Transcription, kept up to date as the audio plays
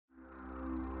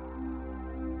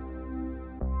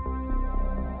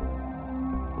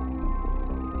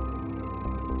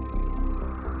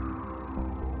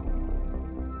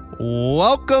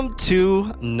Welcome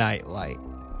to Nightlight,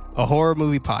 a horror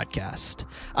movie podcast.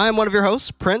 I'm one of your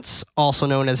hosts, Prince, also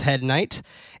known as Head Knight.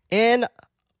 And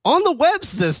on the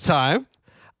webs this time,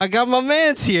 I got my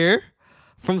mans here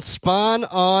from Spawn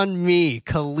on Me,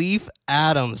 Kahlief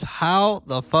Adams. How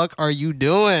the fuck are you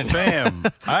doing? Fam,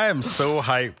 I am so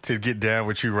hyped to get down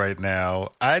with you right now.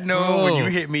 I know when you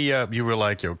hit me up, you were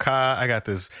like, yo, Ka, I got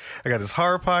this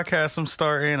horror podcast I'm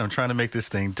starting. I'm trying to make this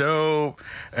thing dope.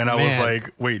 And I was like,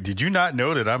 wait, did you not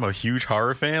know that I'm a huge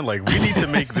horror fan? Like, we need to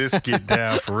make this get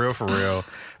down for real, for real.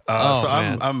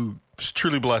 I'm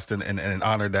truly blessed and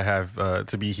honored to have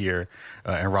to be here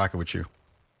and rocking with you.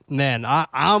 Man,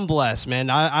 I'm blessed, man.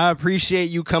 I appreciate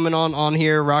you coming on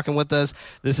here, rocking with us.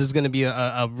 This is going to be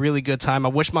a really good time. I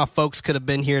wish my folks could have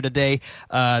been here today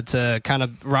to kind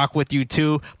of rock with you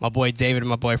too. My boy David and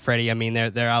my boy Freddie. I mean,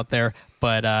 they're out there,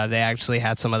 but they actually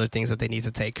had some other things that they need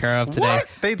to take care of today. What?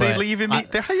 They leaving me?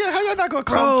 How y'all not going to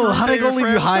come bro, through? How they going to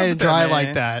leave you high and dry that,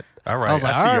 like that? All right. I was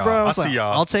like, all right, bro. I'll see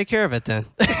y'all. I'll take care of it then.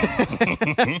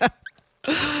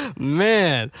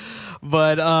 Man,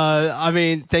 but I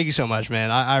mean, thank you so much, man.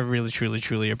 I really,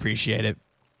 truly appreciate it.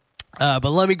 But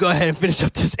let me go ahead and finish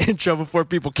up this intro before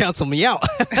people cancel me out.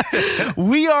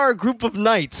 We are a group of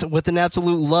knights with an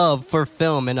absolute love for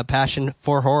film and a passion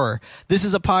for horror. This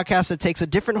is a podcast that takes a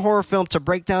different horror film to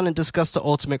break down and discuss the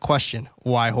ultimate question: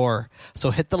 why horror?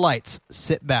 So hit the lights,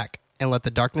 sit back, and let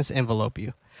the darkness envelope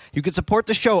you. You can support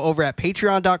the show over at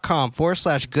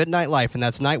patreon.com/goodnightlife, and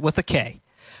that's night with a K.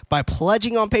 By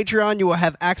pledging on Patreon, you will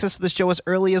have access to the show as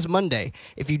early as Monday.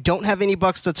 If you don't have any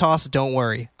bucks to toss, don't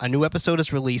worry. A new episode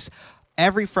is released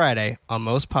every Friday on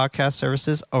most podcast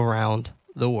services around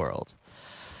the world.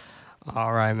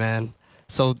 All right, man.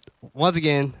 So once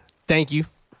again, thank you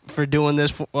for doing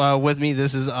this with me.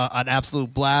 This is an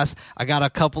absolute blast. I got a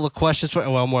couple of questions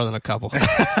well, more than a couple.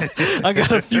 I got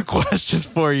a few questions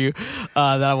for you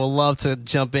that I would love to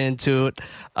jump into.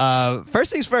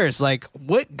 First things first, like,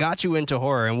 what got you into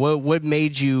horror, and what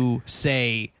made you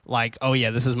say, like, oh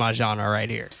yeah, this is my genre right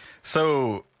here?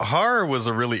 So horror was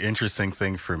a really interesting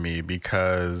thing for me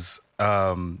because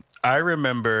I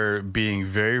remember being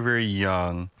very, very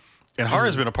young. And horror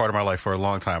has been a part of my life for a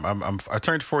long time. I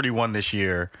turned 41 this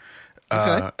year,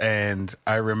 and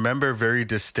I remember very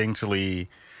distinctly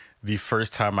the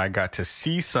first time I got to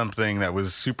see something that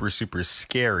was super, super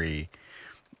scary.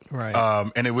 Right.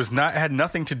 And it had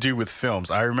nothing to do with films.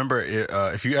 I remember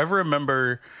if you ever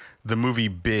remember the movie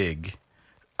Big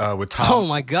with Tom. Oh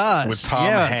my gosh! With Tom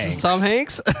Hanks. Tom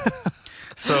Hanks.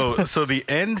 So the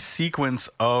end sequence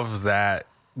of that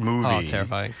movie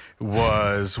terrifying.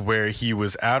 Was where he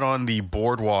was out on the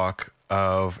boardwalk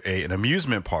of an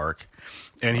amusement park,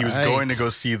 and he was going to go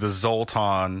see the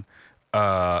Zoltar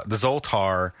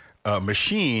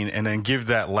machine, and then give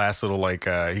that last little he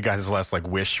got his last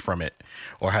wish from it,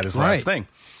 or had his last thing.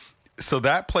 So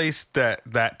that place that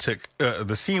took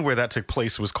the scene where that took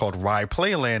place was called Rye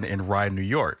Playland in Rye, New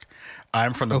York.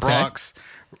 I'm from the Bronx.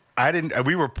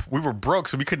 We were broke,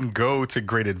 so we couldn't go to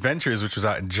Great Adventures, which was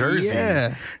out in Jersey.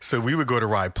 Yeah. So we would go to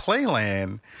Rye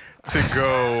Playland to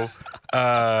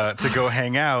go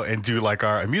hang out and do like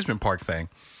our amusement park thing.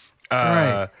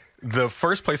 The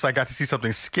first place I got to see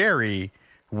something scary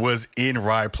was in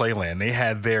Rye Playland. They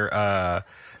had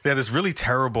this really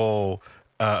terrible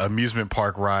amusement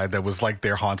park ride that was like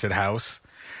their haunted house.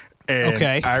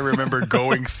 And I remember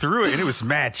going through it, and it was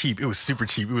mad cheap. It was super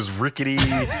cheap. It was rickety,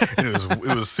 and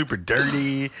it was super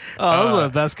dirty. Oh, those are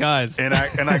the best guys. And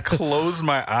I closed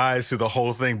my eyes to the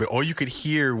whole thing, but all you could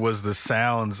hear was the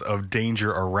sounds of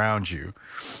danger around you.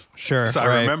 Sure. So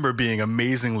I remember being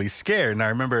amazingly scared, and I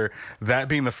remember that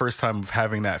being the first time of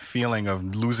having that feeling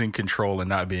of losing control and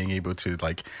not being able to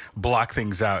block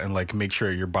things out and make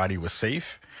sure your body was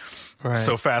safe. Right.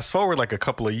 So fast forward a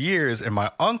couple of years, and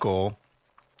my uncle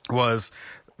was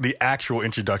the actual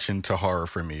introduction to horror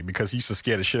for me, because he used to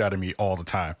scare the shit out of me all the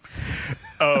time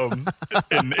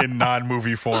in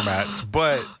non-movie formats.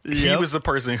 But he was the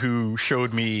person who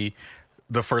showed me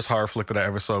the first horror flick that I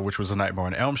ever saw, which was A Nightmare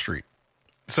on Elm Street.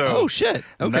 So, oh shit!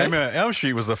 Okay. Nightmare on Elm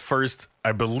Street was the first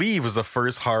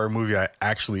horror movie I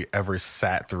actually ever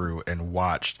sat through and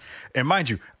watched. And mind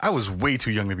you, I was way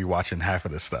too young to be watching half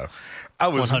of this stuff. I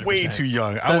was 100%. Way too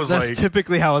young. That's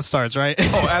typically how it starts, right?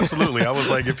 Oh, absolutely. I was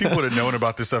like, if people would have known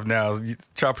about this stuff now,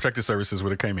 Child Protective Services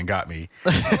would have came and got me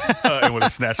and would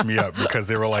have snatched me up, because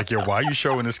they were like, yo, why are you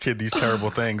showing this kid these terrible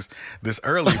things this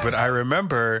early? But I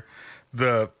remember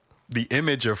the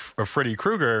image of Freddy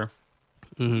Krueger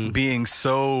being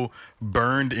so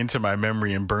burned into my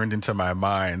memory and burned into my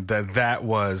mind that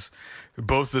was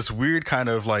both this weird kind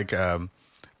of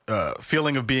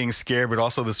feeling of being scared, but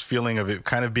also this feeling of it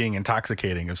kind of being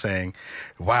intoxicating, of saying,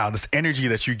 wow, this energy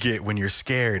that you get when you're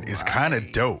scared is kind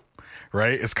of dope.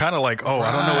 Right? It's kind of like,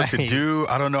 I don't know what to do.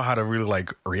 I don't know how to really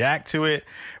like react to it,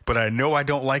 but I know I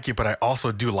don't like it, but I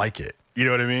also do like it. You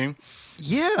know what I mean?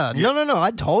 Yeah. No.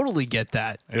 I totally get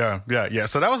that. Yeah.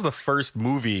 So that was the first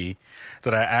movie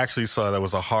that I actually saw that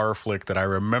was a horror flick that I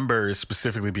remember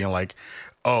specifically being like,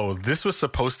 oh, this was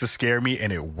supposed to scare me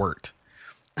and it worked.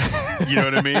 You know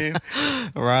what I mean?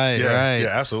 Right. Yeah,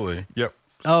 absolutely. Yep.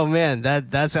 Oh man,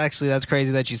 that's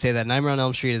crazy that you say that. Nightmare on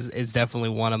Elm Street is definitely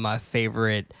one of my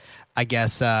favorite, I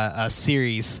guess,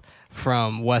 series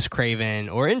from Wes Craven,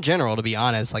 or in general, to be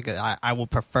honest. Like I would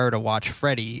prefer to watch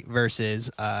Freddy versus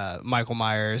Michael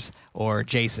Myers or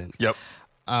Jason. Yep.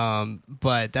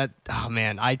 But that, oh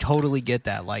man, I totally get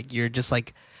that. Like you're just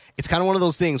like, it's kind of one of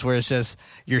those things where it's just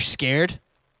you're scared,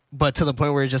 but to the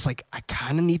point where you're just like, I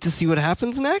kind of need to see what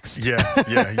happens next.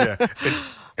 Yeah.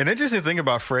 An interesting thing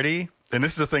about Freddy, and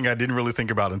this is the thing I didn't really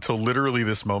think about until literally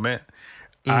this moment.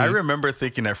 I remember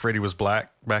thinking that Freddy was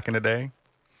black back in the day.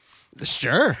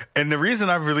 Sure. And the reason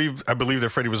I believe that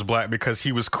Freddy was black because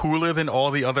he was cooler than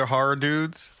all the other horror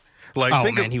dudes. Like,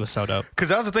 he was so dope. Because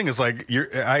that was the thing, is like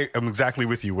I am exactly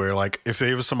with you. Where like if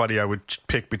there was somebody I would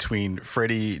pick between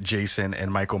Freddy, Jason, and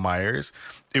Michael Myers,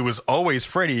 it was always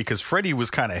Freddy because Freddy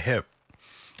was kind of hip.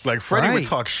 Like Freddy would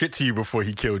talk shit to you before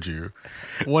he killed you.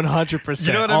 100%.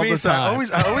 You know what I mean? So I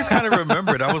always kind of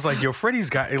remembered. I was like, yo, Freddy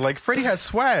had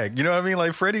swag. You know what I mean?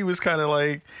 Like Freddy was kind of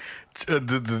like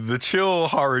the chill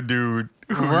horror dude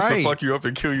who used to fuck you up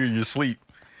and kill you in your sleep.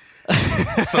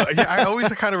 So yeah, I always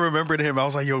kind of remembered him. I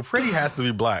was like, yo, Freddy has to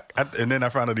be black. And then I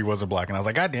found out he wasn't black, and I was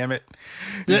like, God damn it,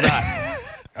 he's not.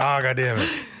 Oh, God damn it.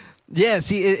 Yeah,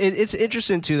 see, it's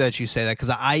interesting too that you say that, because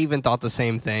I even thought the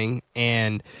same thing.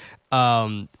 And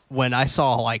when I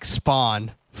saw like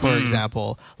Spawn, for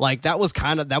example, like that was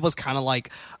kind of like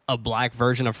a black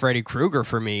version of Freddy Krueger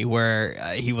for me,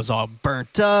 where he was all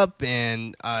burnt up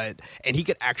and he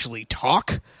could actually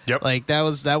talk. Yep. Like that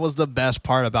was the best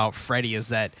part about Freddy, is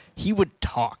that he would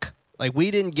talk. Like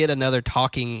we didn't get another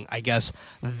talking, I guess,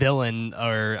 villain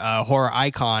or horror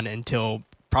icon until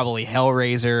probably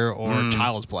Hellraiser or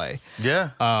Child's Play. Yeah.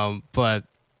 But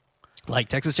like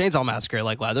Texas Chainsaw Massacre,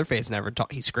 like Leatherface never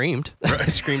talked. He screamed. He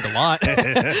screamed a lot,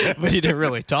 but he didn't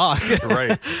really talk.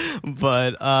 Right.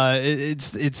 But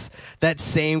it's that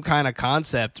same kind of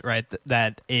concept, right?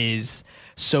 That is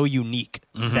so unique,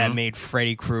 that made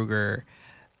Freddy Krueger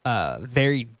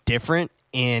very different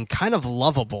and kind of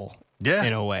lovable. Yeah.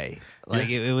 In a way. Like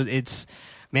it's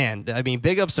man, I mean,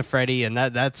 big ups to Freddy, and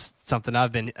that's something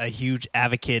I've been a huge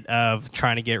advocate of,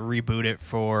 trying to get rebooted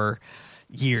for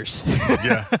years.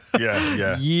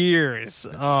 Yeah. Years.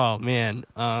 Oh man.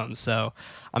 So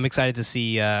I'm excited to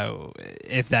see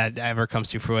if that ever comes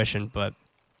to fruition. But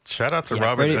shout out to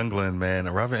Robert Englund, man.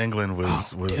 Robert Englund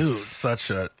was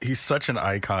such an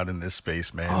icon in this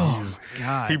space, man. Oh my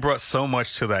God. He brought so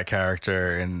much to that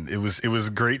character, and it was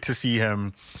great to see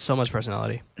him. So much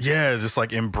personality. Yeah, just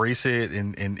like embrace it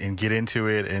and get into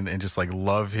it and just like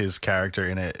love his character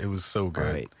in it. It was so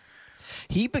good. Right.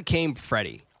 He became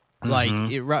Freddy. Like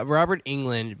Robert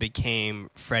Englund became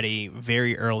Freddy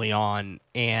very early on,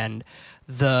 and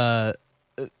the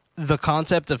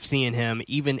concept of seeing him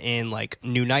even in like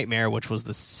New Nightmare, which was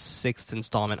the 6th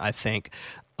installment, I think,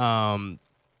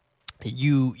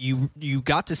 you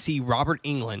got to see Robert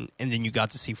Englund, and then you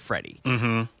got to see Freddy,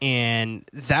 and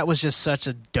that was just such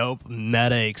a dope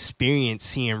meta experience,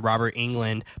 seeing Robert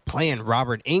Englund playing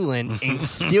Robert Englund and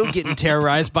still getting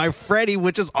terrorized by Freddy,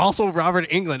 which is also Robert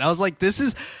Englund. I was like,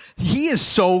 he is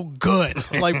so good.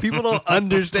 Like, people don't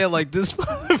understand. Like, this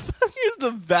motherfucker is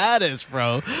the baddest,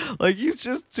 bro. Like, he's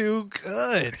just too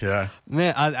good. Yeah,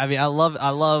 man. I mean, I love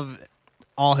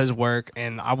all his work,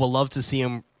 and I would love to see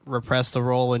him repress the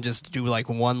role and just do like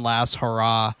one last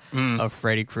hurrah of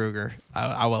Freddy Krueger.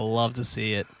 I would love to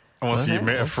see it. I want to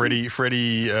see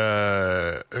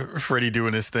Freddy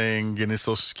doing his thing, getting his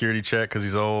social security check because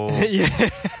he's old.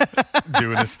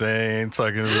 Doing his thing,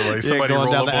 talking to like somebody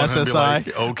roll up on him and be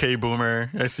like, "Okay,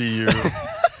 Boomer, I see you."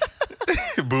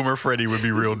 Boomer Freddy would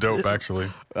be real dope, actually.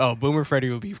 Oh, Boomer Freddy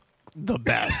would be the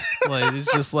best. Like,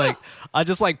 it's just like, I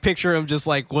just like picture him just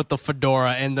like with the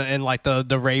fedora and like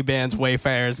the Ray-Bans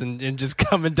Wayfarers and just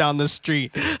coming down the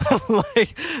street,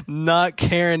 like not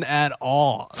caring at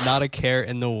all, not a care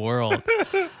in the world.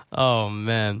 Oh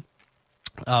man.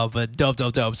 But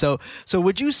dope. So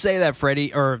would you say that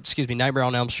Nightmare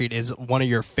on Elm Street is one of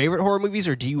your favorite horror movies,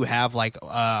 or do you have like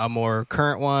a more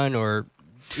current one or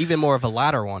even more of a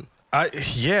latter one?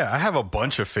 I have a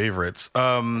bunch of favorites.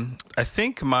 I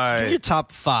think Give me your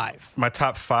top 5. my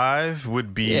top 5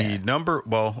 would be let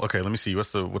me see.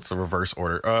 What's the reverse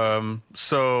order? Reverse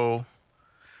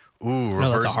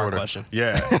that's a hard order. question.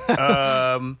 Yeah.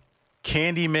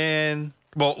 Candyman.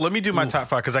 Well, let me do my top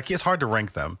 5 because it's hard to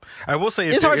rank them. I will say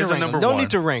if there is a number one. No need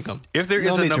to rank them. If there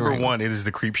is a number one, it is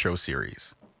the Creepshow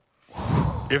series.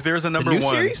 If there's a number the new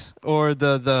one series or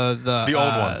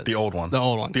the old one,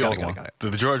 Got it.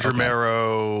 the George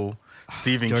Romero,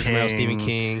 Stephen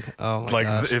King. Oh my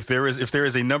gosh. if there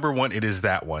is a number one, it is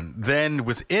that one. Then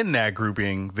within that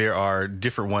grouping, there are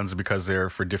different ones because they're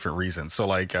for different reasons. So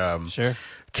like, sure,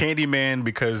 Candyman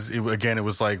because it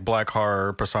was like black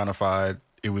horror personified.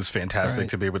 It was fantastic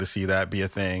to be able to see that be a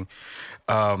thing.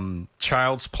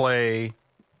 Child's Play,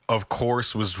 of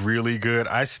course, was really good.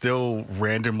 I still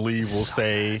randomly will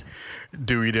say,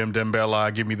 Dewey Dim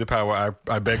Dembella, give me the power.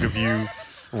 I beg of you,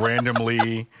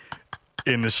 randomly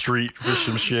in the street for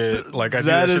some shit. Like I do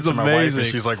that shit to my wife, and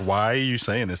she's like, "Why are you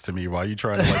saying this to me? Why are you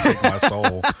trying to like take my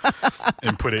soul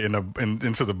and put it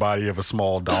into the body of a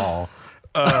small doll?"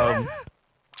 A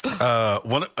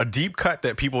deep cut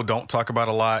that people don't talk about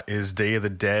a lot is Day of the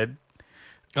Dead.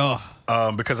 Oh,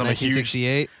 because I'm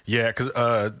 1968. Because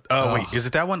wait, is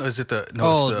it that one or is it the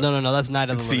no, that's Night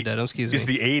of the Living Dead. Excuse me. It's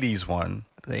the 80s one.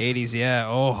 The 80s, yeah.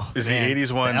 Oh, is the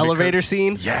 80s one the elevator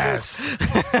scene? Yes,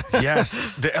 yes.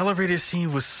 The elevator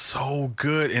scene was so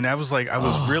good, and I was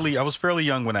fairly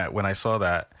young when I saw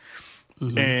that,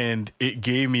 and it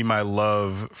gave me my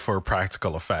love for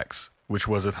practical effects, which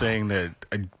was a thing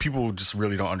that people just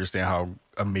really don't understand how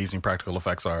amazing practical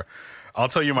effects are. I'll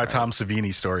tell you my Tom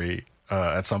Savini story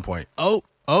at some point.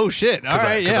 Oh shit! All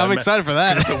right, I'm excited for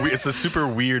that. It's a super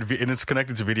weird, and it's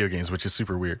connected to video games, which is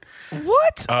super weird.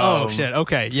 What? Oh shit!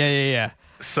 Okay, yeah.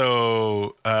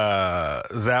 So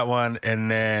that one, and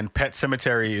then Pet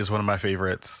Sematary is one of my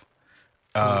favorites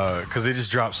because they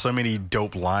just dropped so many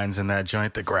dope lines in that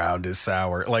joint. The ground is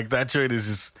sour. Like that joint is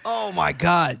just. Oh my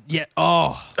god! Yeah.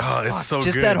 Oh, it's so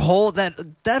just good.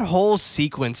 that whole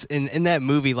sequence in that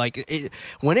movie. Like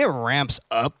when it ramps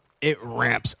up, it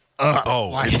ramps.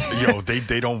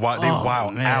 They don't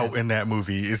wow out in that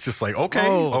movie. It's just like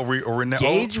we're in that.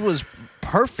 Gage was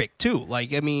perfect too.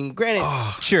 Like I mean, granted,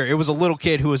 sure, it was a little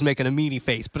kid who was making a meaty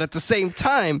face, but at the same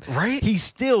time, right?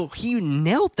 He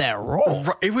nailed that role.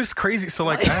 It was crazy. So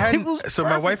like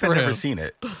my wife had never seen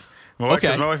it. My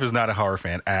wife is not a horror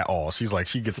fan at all. She's like,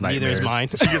 she gets nightmares. Neither is mine.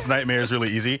 She gets nightmares really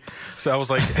easy. So I was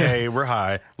like, hey, we're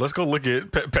high. Let's go look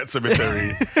at Pet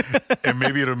Cemetery, and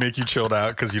maybe it'll make you chilled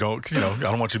out because I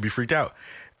don't want you to be freaked out.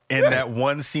 And that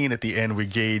one scene at the end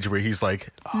with Gage where he's like,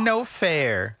 no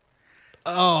fair.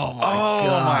 Oh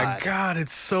my god,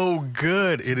 it's so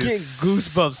good. It is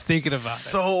goosebumps thinking about it.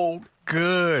 So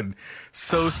good.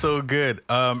 So good.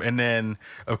 And then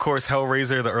of course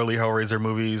Hellraiser, the early Hellraiser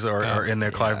movies are in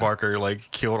there. Clive Barker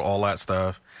like killed all that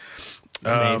stuff.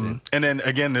 Amazing. And then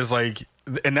again there's like,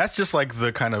 and that's just like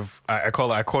the kind of I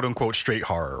call it quote unquote straight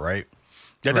horror, right?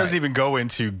 That doesn't even go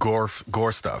into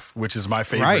gore stuff, which is my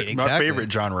favorite my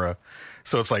favorite genre.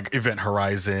 So it's like Event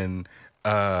Horizon,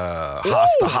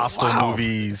 Hostile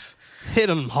movies. Hit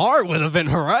them hard with Event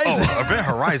Horizon. Oh, Event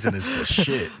Horizon is the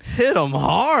shit. Hit them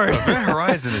hard. Event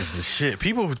Horizon is the shit.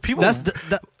 People.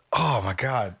 Oh my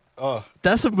god. Oh.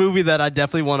 That's a movie that I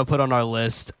definitely want to put on our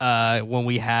list when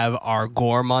we have our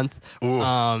gore month,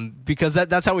 because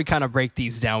that's how we kind of break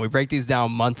these down. We break these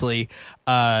down monthly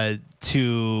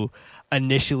to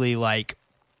initially like.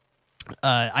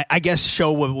 I guess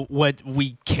show what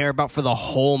we care about for the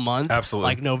whole month. Absolutely.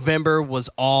 Like November was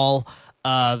all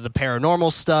the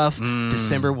paranormal stuff.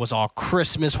 December was all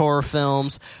Christmas horror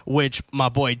films, which my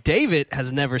boy David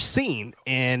has never seen,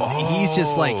 and he's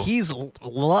just like he's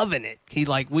loving it.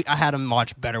 I had him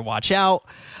watch Better Watch Out.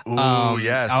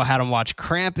 Yes. I had him watch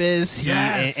Krampus.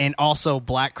 Yes. And also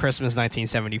Black Christmas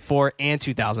 1974 and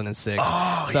 2006.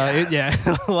 Oh, so yes.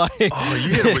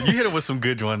 You hit it with some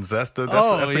good ones. That's a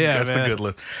good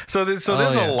list. So there's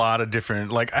a lot of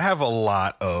different. Like I have a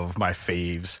lot of my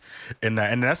faves in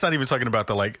that, and that's not even talking about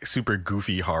the like super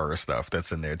goofy horror stuff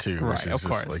that's in there too. Right, which is of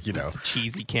course. Like the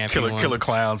cheesy campy killer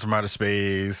clowns from outer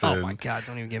space. Oh my god!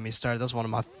 Don't even get me started. That's one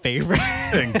of my favorites.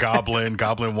 And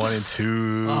Goblin 1 and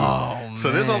 2. Oh,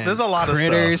 so there's a lot of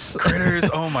stuff.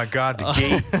 Critters. Oh my god, the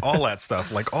Gate, all that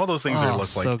stuff. Like all those things are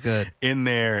so good in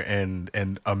there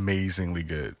and amazingly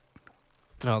good.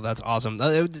 Oh, that's awesome.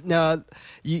 Now,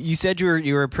 you said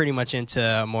you were pretty much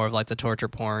into more of like the torture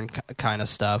porn kind of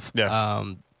stuff. Yeah.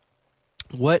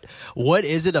 What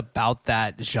is it about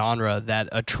that genre that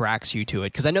attracts you to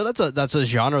it? Because I know that's a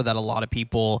genre that a lot of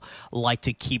people like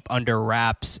to keep under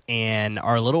wraps and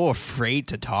are a little afraid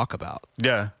to talk about.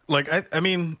 Yeah, like I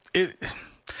mean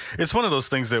it's one of those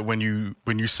things that when you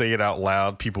say it out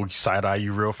loud, people side eye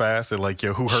you real fast. They're like,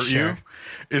 "Yo, who hurt you?"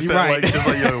 Is that right. like, it's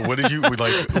like, "Yo, what did you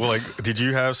like? Did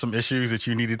you have some issues that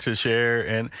you needed to share?"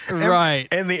 And right,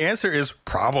 and the answer is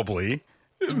probably.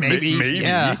 Maybe,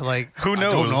 yeah. Like, who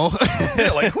knows? I don't know.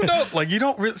 Yeah, like, who knows? Like, you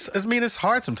don't. I mean, it's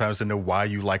hard sometimes to know why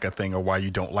you like a thing or why you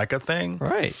don't like a thing.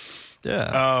 Right. Yeah.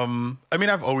 I mean,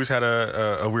 I've always had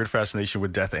a weird fascination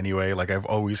with death. Anyway, like, I've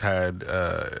always had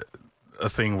a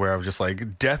thing where I'm just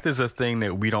like, death is a thing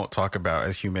that we don't talk about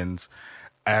as humans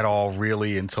at all,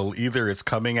 really, until either it's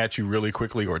coming at you really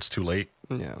quickly or it's too late.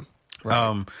 Yeah.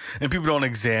 Right. And people don't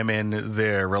examine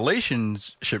their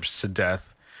relationships to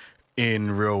death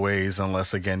in real ways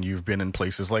unless, again, you've been in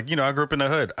places like, you know, I grew up in the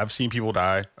hood. I've seen people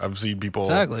die. I've seen people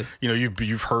exactly. You know,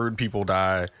 you've heard people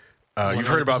die. You've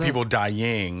heard about people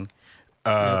dying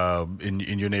in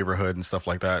your neighborhood and stuff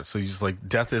like that. So you just like,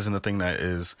 death isn't a thing that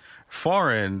is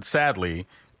foreign, sadly,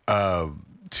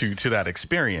 to that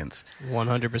experience.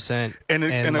 100%.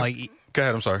 And like, go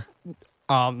ahead. I'm sorry.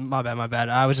 My bad.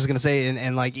 I was just gonna say,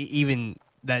 and like even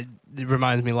that it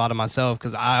reminds me a lot of myself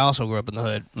because I also grew up in the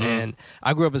hood, and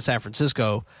I grew up in San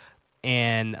Francisco,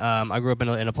 and I grew up in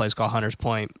a place called Hunters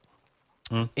Point,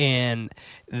 and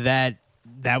that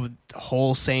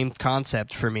whole same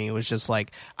concept for me was just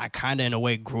like I kind of in a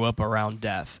way grew up around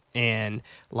death, and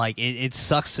like it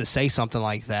sucks to say something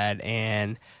like that,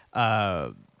 and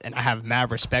I have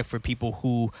mad respect for people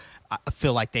who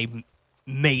feel like they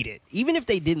made it, even if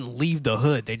they didn't leave the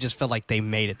hood. They just felt like they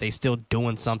made it. They still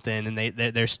doing something, and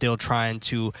they're still trying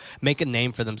to make a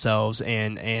name for themselves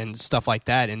and stuff like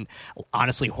that. And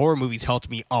honestly, horror movies helped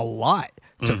me a lot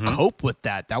to cope with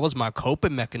that. That was my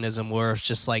coping mechanism, where it's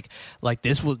just like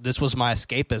this was my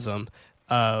escapism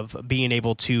of being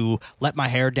able to let my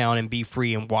hair down and be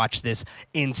free and watch this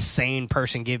insane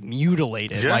person get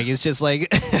mutilated. Yeah. Like, it's just like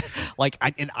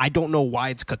I don't know why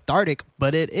it's cathartic,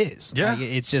 but it is. Yeah. Like,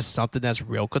 it's just something that's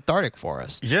real cathartic for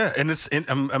us. Yeah, and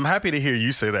I'm happy to hear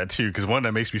you say that too, because one,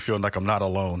 that makes me feel like I'm not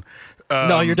alone.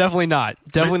 No, you're definitely not.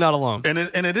 Definitely not alone. And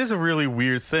it is a really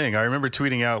weird thing. I remember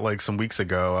tweeting out like some weeks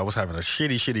ago, I was having a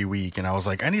shitty week, and I was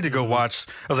like, I need to go watch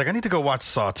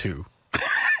Saw 2.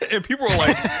 And people were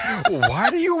like, why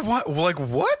do you want, like,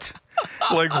 what?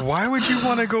 Like, why would you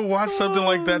want to go watch something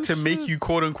like that to make you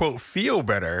quote unquote feel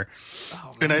better? Oh,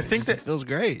 man, and I think that feels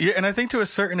great. Yeah, and I think to a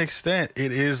certain extent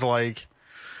it is like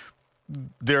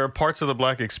there are parts of the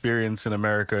Black experience in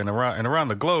America and around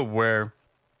the globe where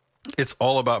it's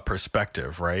all about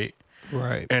perspective, right?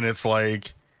 Right. And it's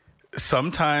like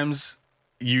sometimes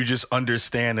you just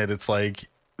understand that it's like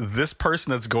this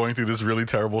person that's going through this really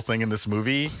terrible thing in this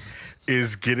movie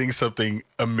is getting something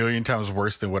a million times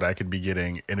worse than what I could be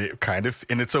getting. And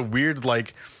it's a weird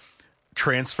like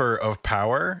transfer of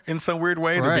power in some weird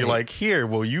way to be like, here,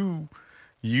 well,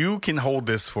 you can hold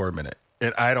this for a minute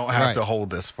and I don't have to hold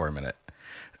this for a minute.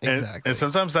 Exactly. And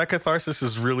sometimes that catharsis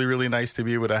is really, really nice to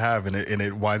be able to have, and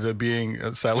it winds up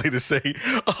being, sadly to say,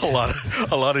 a lot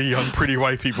of young, pretty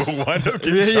white people who wind up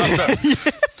getting chopped up.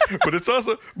 But it's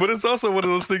also one of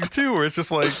those things too, where it's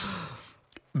just like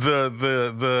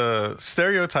the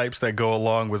stereotypes that go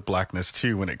along with Blackness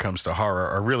too, when it comes to horror,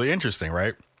 are really interesting,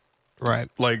 right? Right.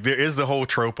 Like there is the whole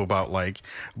trope about like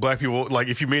Black people, like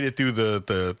if you made it through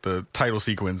the title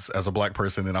sequence as a Black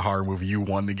person in a horror movie, you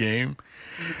won the game.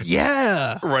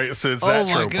 Yeah. Right. So it's that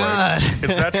trope, God. right?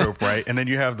 It's that trope, right? And then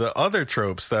you have the other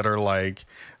tropes that are like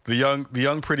the young,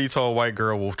 pretty tall white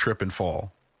girl will trip and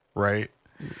fall, right?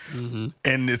 Mm-hmm.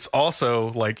 And it's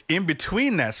also like in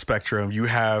between that spectrum, you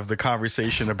have the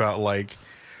conversation about like,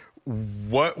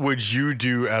 what would you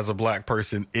do as a Black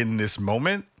person in this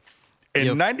moment? And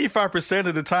 95%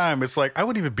 of the time, it's like, I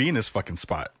wouldn't even be in this fucking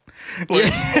spot. Like,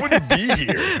 I wouldn't be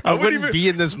here. I wouldn't even be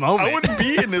in this moment. I wouldn't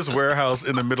be in this warehouse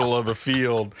in the middle of the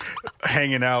field,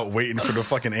 hanging out, waiting for the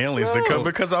fucking aliens to come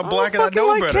because I'm Black and I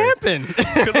know better.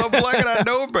 Because I'm Black and I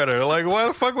know better. Like, why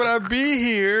the fuck would I be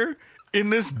here in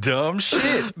this dumb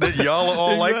shit that y'all are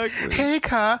all like, hey,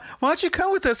 Kai, why don't you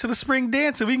come with us to the spring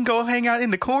dance and we can go hang out in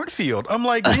the cornfield? I'm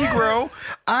like, Negro,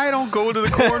 I don't go to the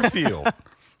cornfield.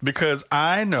 Because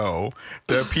I know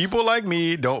that people like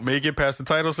me don't make it past the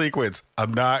title sequence.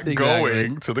 I'm not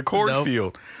going to the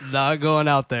cornfield. Nope. Not going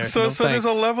out there. So there's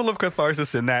a level of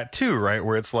catharsis in that too, right?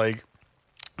 Where it's like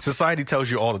society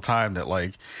tells you all the time that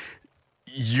like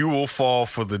you will fall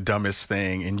for the dumbest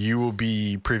thing, and you will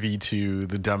be privy to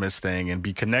the dumbest thing, and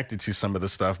be connected to some of the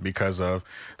stuff because of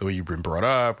the way you've been brought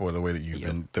up, or the way that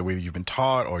you've been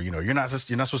taught, or you're not supposed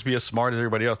to be as smart as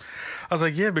everybody else. I was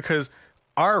like, yeah, because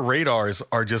our radars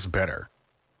are just better.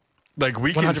 Like,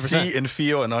 we can 100%. see and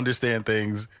feel and understand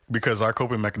things because our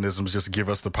coping mechanisms just give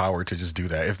us the power to just do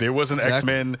that. If there was an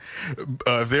X-Men,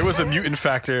 if there was a mutant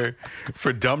factor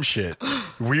for dumb shit,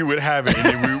 we would have it,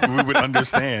 and we would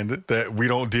understand that we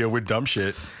don't deal with dumb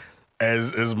shit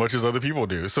as much as other people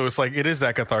do. So it's like, it is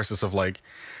that catharsis of, like,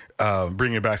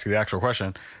 bringing it back to the actual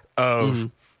question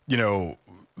of,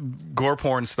 gore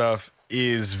porn stuff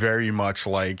is very much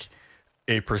like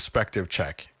a perspective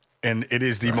check. And it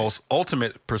is the most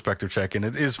ultimate perspective check, and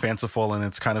it is fanciful, and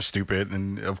it's kind of stupid.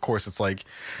 And of course, it's like,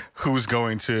 who's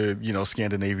going to,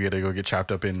 Scandinavia to go get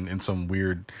chopped up in some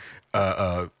weird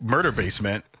murder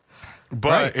basement?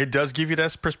 But it does give you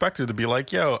that perspective to be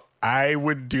like, yo, I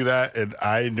would do that, and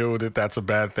I know that that's a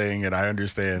bad thing, and I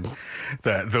understand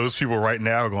that those people right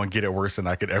now are going to get it worse than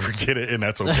I could ever get it, and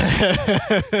that's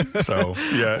okay. So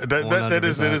yeah, that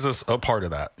is a part of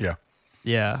that. Yeah.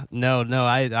 Yeah. No,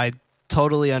 I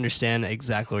totally understand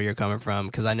exactly where you're coming from,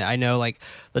 because I know, like,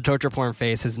 the torture porn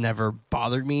face has never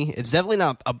bothered me. It's definitely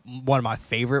not one of my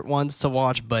favorite ones to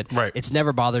watch, but it's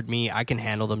never bothered me. I can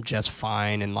handle them just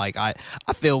fine, and like I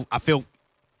feel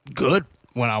good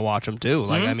when I watch them too.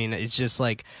 Like, I mean, it's just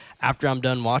like, after I'm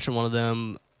done watching one of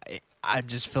them, I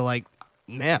just feel like,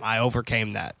 man, I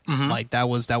overcame that. Like, that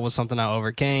was something I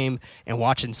overcame. And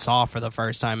watching Saw for the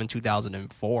first time in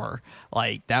 2004,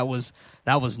 like, that was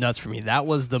nuts for me. That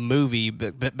was the movie,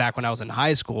 but back when I was in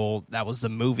high school, that was the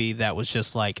movie that was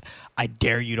just like, I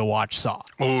dare you to watch Saw.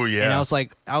 Oh yeah. And I was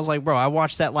like, bro, I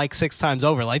watched that like 6 times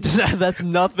over. Like, that's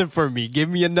nothing for me. Give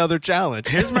me another challenge.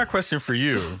 Here's my question for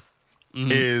you: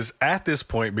 is, at this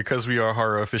point, because we are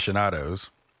horror aficionados,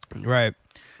 right?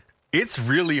 It's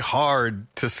really hard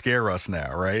to scare us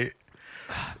now, right?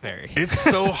 Very. It's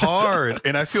so hard.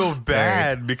 And I feel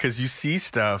bad because you see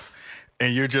stuff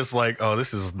and you're just like, oh,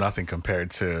 this is nothing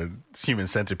compared to Human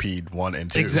Centipede 1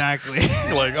 and 2. Exactly.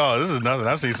 You're like, oh, this is nothing.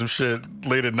 I've seen some shit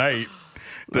late at night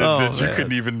that you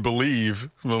couldn't even believe.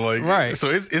 Like, so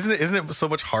isn't it so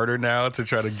much harder now to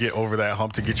try to get over that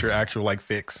hump, to get your actual, like,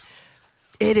 fix?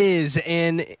 It is.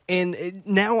 And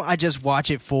now I just watch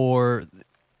it for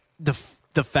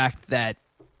the fact that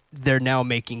they're now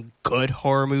making good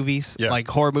horror movies, like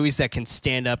horror movies that can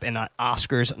stand up in an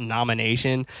Oscars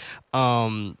nomination,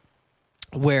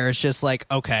 where it's just like,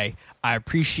 okay, I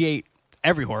appreciate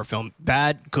every horror film,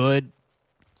 bad, good,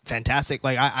 fantastic.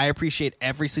 Like, I appreciate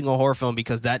every single horror film,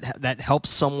 because that helps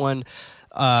someone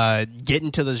get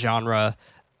into the genre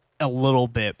a little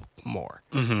bit more.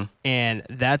 And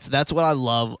that's what I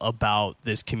love about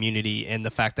this community, and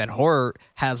the fact that horror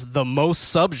has the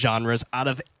most subgenres out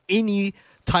of any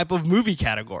type of movie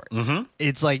category.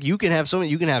 It's like, you can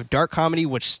have dark comedy,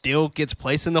 which still gets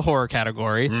placed in the horror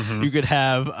category. You could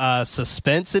have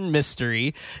suspense and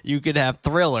mystery. You could have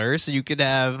thrillers. You could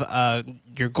have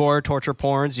your gore torture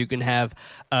porns. You can have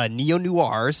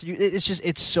neo-noirs.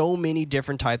 It's so many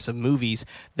different types of movies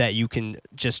that you can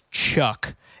just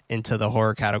chuck into the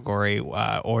horror category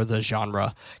or the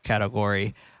genre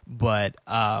category. But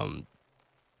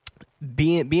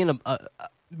being a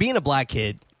black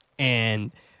kid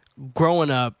and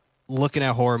growing up looking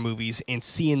at horror movies and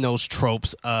seeing those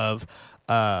tropes of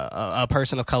a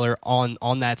person of color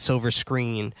on that silver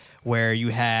screen, where you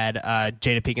had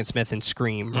Jada Pinkett Smith in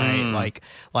Scream, right?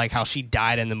 Like how she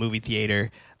died in the movie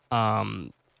theater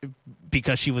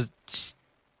because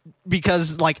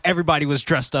like everybody was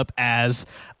dressed up as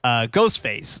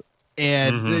Ghostface.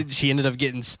 And she ended up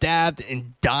getting stabbed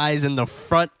and dies in the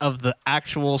front of the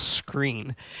actual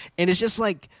screen. And it's just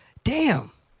like,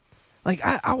 damn. Like,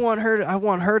 I want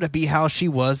her to be how she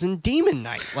was in Demon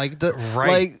Knight. Like,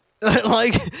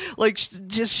 like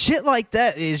just shit like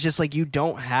that is just like, you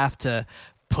don't have to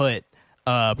put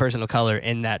a person of color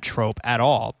in that trope at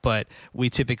all. But we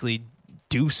typically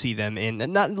do see them in,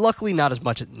 luckily not as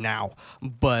much now,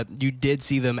 but you did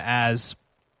see them as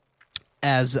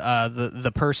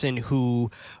the person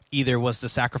who either was the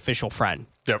sacrificial friend.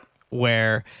 Yep.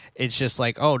 Where it's just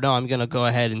like, oh no, I'm gonna go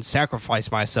ahead and sacrifice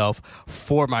myself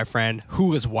for my friend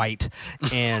who is white,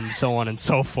 and so on and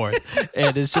so forth.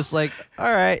 And it's just like, all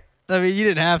right. I mean, you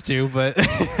didn't have to, but they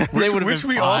would have been which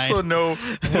we fine. Also know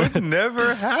would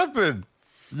never happen.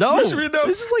 No, which we know,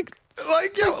 this is like,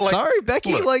 sorry,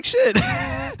 Becky, look, like shit.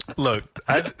 Look,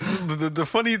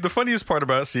 the funniest part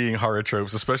about seeing horror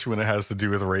tropes, especially when it has to do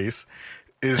with race,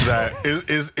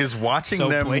 is watching so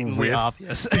them blatantly with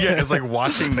obvious. yeah, it's like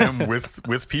watching them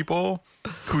with people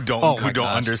who don't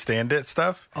understand it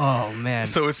stuff. Oh man.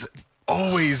 So it's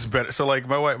always better. So like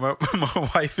my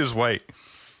wife is white.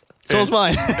 So is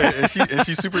mine. and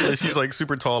she's like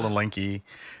super tall and lanky,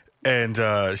 and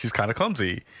she's kind of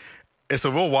clumsy. And so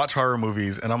we'll watch horror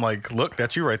movies, and I'm like, look,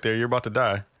 that's you right there. You're about to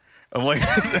die. I'm like,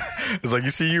 it's like, you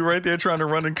see you right there trying to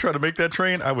run and try to make that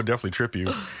train. I would definitely trip you.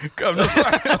 I'm just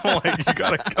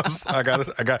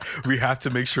like, we have to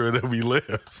make sure that we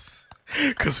live,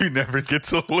 because we never get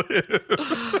to live.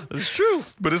 It's true.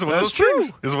 But it's one of those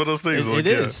things. It's one of those things. It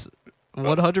is.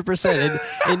 100%.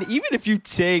 And even if you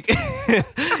take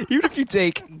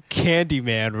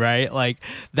Candyman, right? Like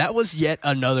that was yet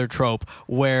another trope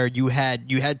where you had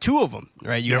two of them,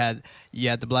 right? You had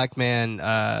the black man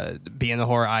being the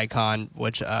horror icon,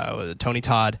 which Tony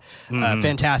Todd,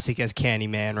 fantastic as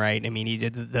Candyman, right? I mean, he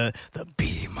did the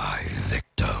 "Be My Victim."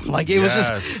 Like it was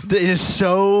just, it is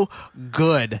so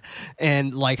good,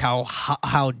 and like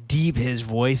how deep his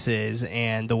voice is,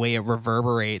 and the way it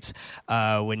reverberates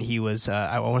when he was.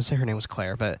 I want to say her name was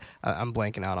Claire, but I'm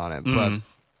blanking out on it. But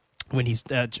when he's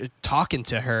talking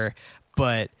to her,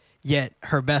 but yet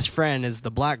her best friend is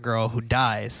the black girl who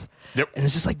dies. Yep. And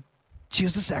it's just like, she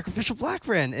was a sacrificial black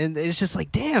friend. And it's just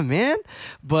like, damn, man.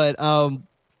 But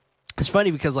it's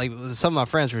funny because like some of my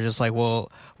friends were just like,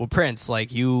 well, Prince,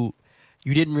 like you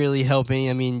didn't really help me.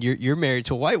 I mean, you're married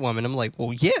to a white woman. I'm like,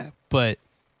 well, yeah, but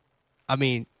I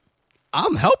mean,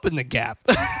 I'm helping the gap.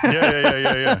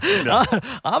 Yeah.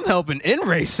 I'm helping in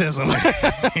racism.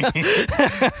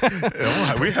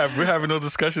 We're having no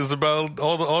discussions about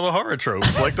all the horror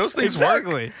tropes. Like those things work.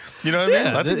 You know what I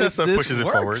mean? I think that stuff pushes it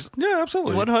forward. Yeah,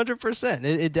 absolutely. 100%.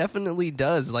 It definitely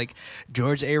does. Like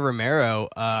George A. Romero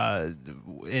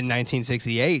in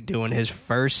 1968 doing his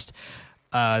first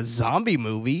zombie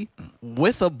movie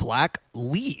with a black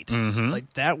lead.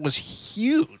 Like that was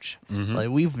huge. Like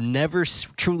we've never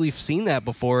truly seen that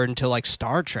before until like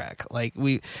Star Trek. Like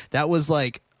that was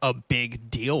like a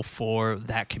big deal for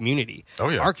that community. Oh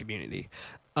yeah, our community.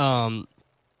 But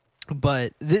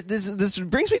this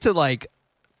brings me to like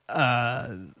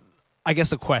I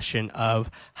guess a question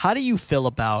of how do you feel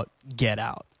about Get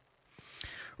Out?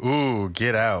 Ooh,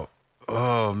 Get Out.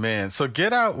 Oh man, so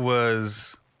Get Out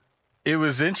was. It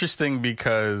was interesting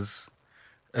because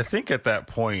I think at that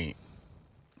point,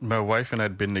 my wife and I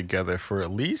had been together for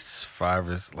at least 5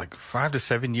 to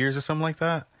 7 years or something like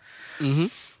that.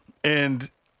 And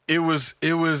it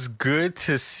was good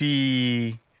to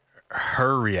see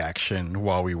her reaction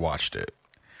while we watched it.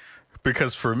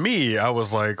 Because for me, I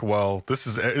was like, well, this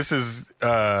is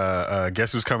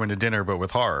Guess Who's Coming to Dinner, but with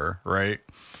horror, right?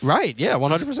 Right. Yeah.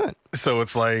 100%. So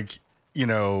it's like, you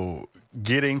know,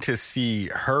 getting to see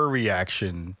her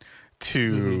reaction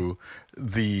to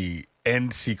the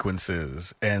end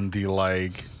sequences and the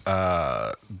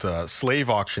the slave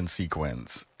auction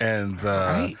sequence and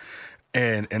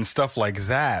and stuff like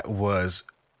that was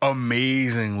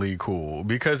amazingly cool,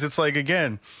 because it's like,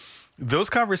 again, those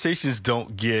conversations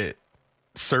don't get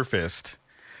surfaced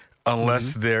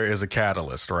unless there is a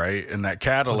catalyst, right? And that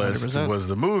catalyst 100%. was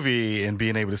the movie and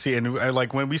being able to see it. And I,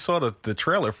 like when we saw the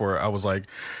trailer for it, I was like,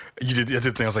 I did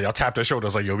thing. I was like, I tapped her shoulder. I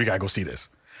was like, yo, we gotta go see this.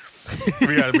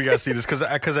 we gotta see this, because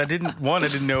I didn't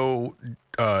know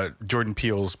Jordan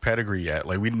Peele's pedigree yet.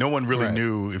 Like no one really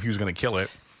knew if he was gonna kill it.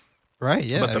 Right,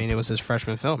 yeah. I mean, it was his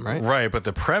freshman film, right? Right, but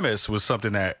the premise was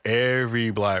something that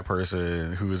every black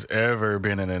person who's ever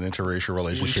been in an interracial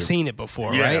relationship... We've seen it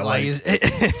before, right? Like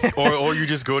or you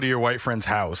just go to your white friend's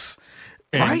house.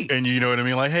 And you know what I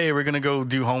mean? Like, hey, we're going to go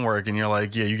do homework. And you're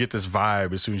like, yeah, you get this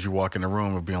vibe as soon as you walk in the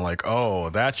room of being like,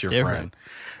 oh, that's your friend.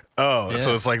 Oh,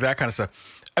 so it's like that kind of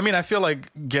stuff. I mean, I feel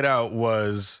like Get Out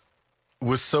was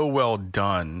so well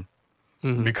done.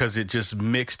 Because it just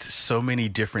mixed so many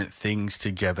different things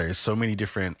together, so many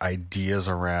different ideas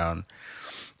around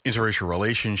interracial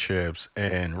relationships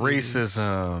and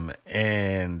racism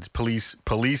and police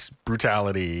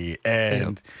brutality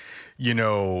and you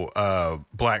know,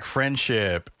 black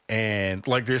friendship, and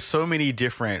like there's so many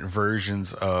different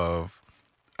versions of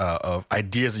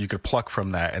ideas that you could pluck from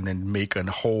that and then make a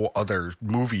whole other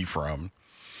movie from.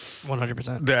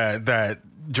 100%. That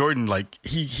Jordan, like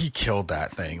he killed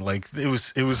that thing. Like it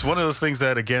was one of those things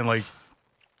that, again, like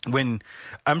when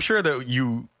I'm sure that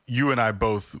you and I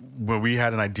both, when we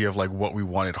had an idea of like what we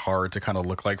wanted horror to kind of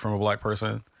look like from a black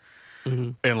person,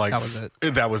 and like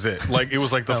that was it. Like it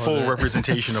was like the full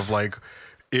representation of like,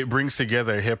 it brings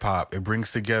together hip hop, it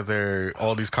brings together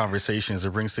all these conversations,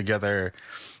 it brings together,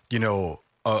 you know,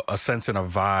 a sense and a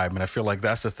vibe. And I feel like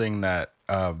that's the thing that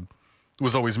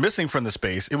was always missing from the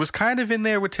space. It was kind of in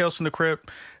there with Tales from the Crypt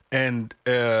and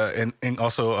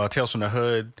also Tales from the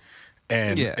Hood.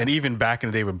 And even back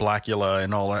in the day with Blackula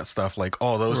and all that stuff, like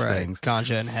all those things,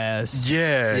 Ganja and Hess,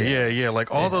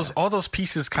 like all those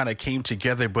pieces kind of came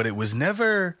together, but it was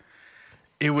never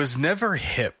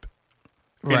hip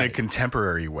in a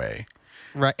contemporary way,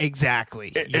 right?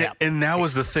 Exactly, and that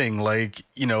was the thing. Like,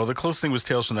 you know, the closest thing was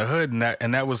Tales from the Hood,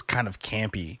 and that was kind of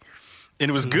campy. And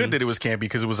it was good that it was campy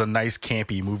because it was a nice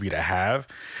campy movie to have,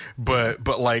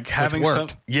 but like having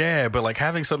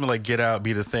having something like Get Out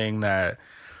be the thing that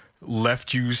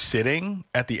left you sitting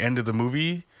at the end of the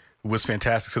movie was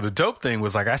fantastic. So the dope thing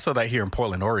was, like, I saw that here in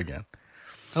Portland, Oregon.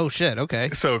 Oh shit! Okay.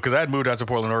 So because I had moved out to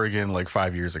Portland, Oregon, like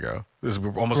 5 years ago. This is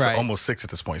almost 6 at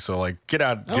this point. So like Get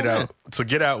Out. So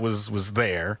Get Out was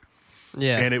there.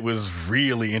 Yeah. And it was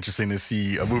really interesting to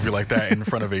see a movie like that in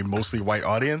front of a mostly white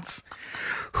audience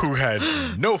who had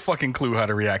no fucking clue how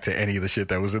to react to any of the shit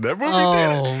that was in that movie.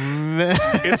 Oh, man.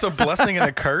 It's a blessing and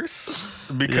a curse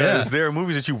because there are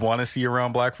movies that you want to see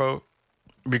around black folk.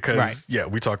 Because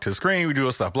we talk to the screen, we do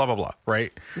all stuff, blah blah blah,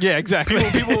 right? Yeah, exactly.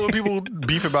 People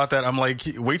beef about that. I'm like,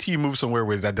 wait till you move somewhere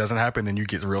where that doesn't happen, and you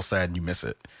get real sad and you miss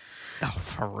it. Oh,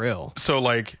 for real. So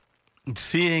like,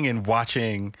 seeing and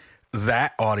watching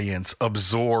that audience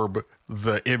absorb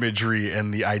the imagery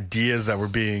and the ideas that were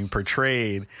being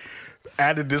portrayed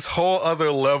added this whole other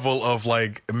level of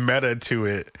like meta to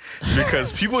it,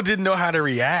 because people didn't know how to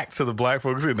react to the black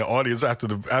folks in the audience after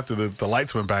the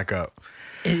lights went back up.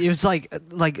 It was like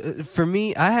for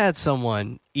me, I had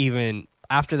someone even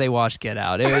after they watched Get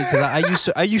Out,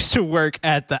 because I used to work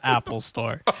at the Apple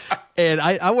Store, and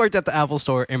I worked at the Apple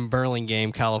Store in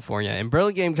Burlingame, California. And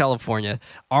Burlingame, California,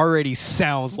 already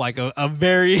sounds like a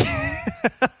very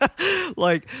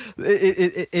like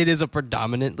it is a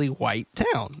predominantly white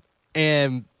town.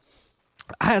 And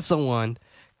I had someone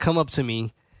come up to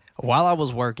me while I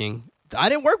was working. I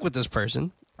didn't work with this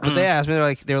person. But they asked me,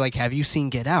 they're like, have you seen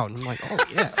Get Out? And I'm like, oh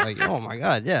yeah, like, oh my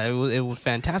god, yeah, it was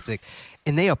fantastic,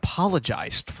 and they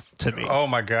apologized to me. Oh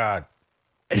my god!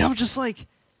 And I'm just like,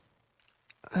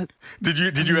 did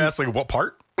you ask like what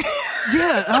part?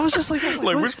 Yeah, I was just like,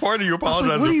 which part are you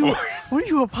apologizing for? What are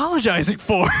you apologizing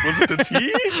for? Was it the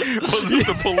tea? Was it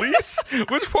the police?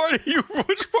 Which part are you?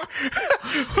 Which part?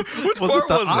 Was it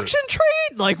the auction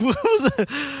trade? Like, what was it?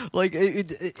 Like,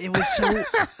 it was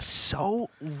so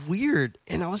weird,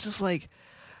 and I was just like,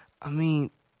 I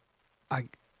mean, I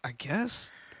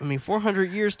guess. I mean,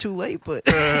 400 years too late, but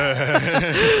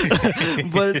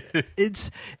but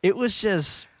it was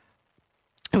just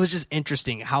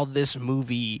interesting how this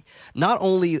movie not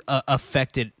only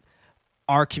affected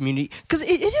our community, because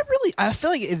it didn't really. I feel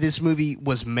like this movie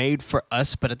was made for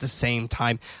us, but at the same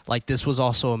time, like, this was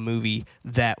also a movie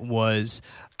that was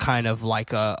kind of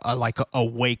like a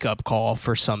wake up call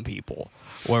for some people,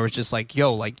 where it's just like,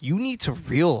 yo, like, you need to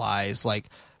realize, like,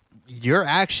 your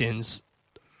actions,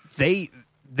 they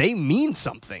mean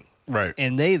something, right?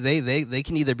 And they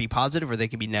can either be positive or they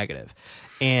can be negative.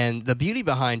 And the beauty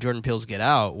behind Jordan Peele's Get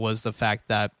Out was the fact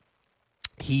that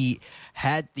he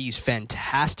had these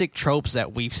fantastic tropes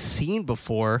that we've seen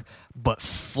before, but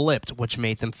flipped, which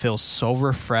made them feel so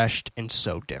refreshed and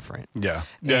so different. Yeah,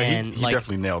 and he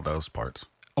definitely nailed those parts.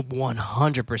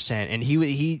 100%. And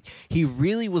he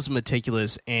really was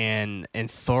meticulous and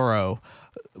thorough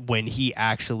when he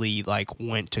actually like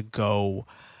went to go,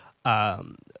 I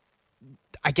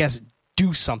guess,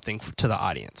 do something to the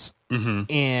audience.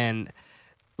 Mm-hmm. And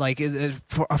like,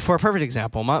 for a perfect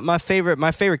example, my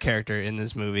favorite character in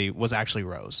this movie was actually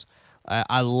Rose.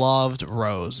 I loved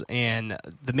Rose, and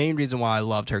the main reason why I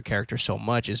loved her character so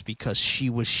much is because she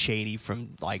was shady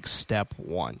from like step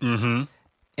one. Mm-hmm.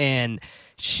 And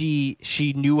she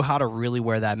knew how to really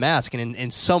wear that mask, and in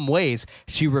some ways,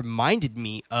 she reminded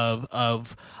me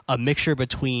of a mixture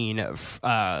between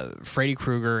Freddy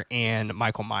Krueger and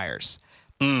Michael Myers,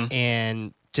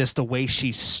 and just the way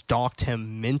she stalked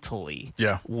him mentally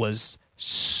was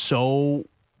so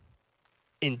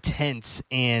intense,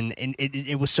 and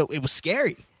it was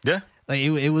scary. Yeah, like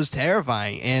it was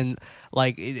terrifying, and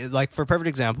like for a perfect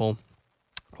example,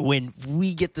 when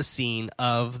we get the scene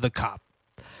of the cop.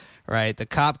 Right, the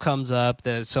cop comes up.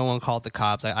 Someone called the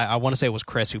cops. I want to say it was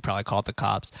Chris who probably called the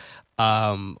cops,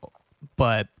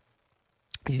 but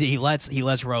he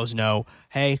lets Rose know,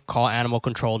 hey, call animal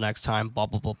control next time. Blah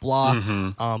blah blah blah.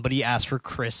 Mm-hmm. But he asks for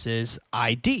Chris's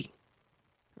ID,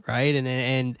 right?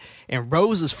 And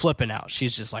Rose is flipping out.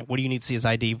 She's just like, what do you need to see his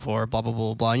ID for? Blah blah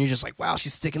blah blah. And you're just like, wow,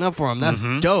 she's sticking up for him. That's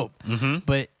dope. Mm-hmm.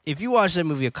 But if you watch that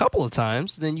movie a couple of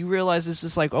times, then you realize it's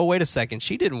just like, oh, wait a second,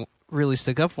 she didn't really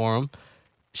stick up for him.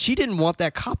 She didn't want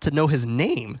that cop to know his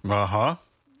name.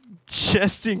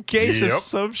 just in case if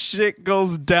some shit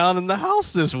goes down in the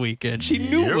house this weekend. She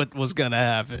knew what was going to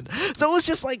happen. So it was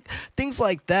just like things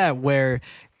like that where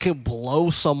can blow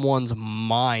someone's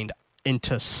mind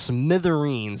into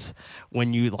smithereens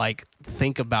when you like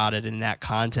think about it in that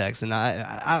context. And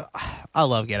I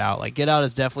love Get Out. Like Get Out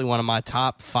is definitely one of my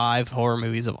top 5 horror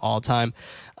movies of all time.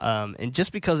 And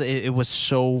just because it was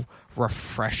so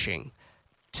refreshing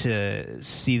to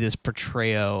see this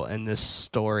portrayal and this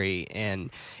story,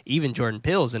 and even Jordan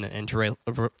Peele's in an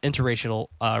interracial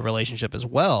relationship as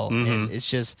well. And it's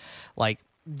just like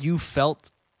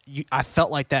I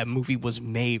felt like that movie was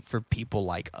made for people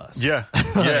like us. Yeah.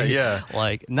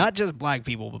 Like not just black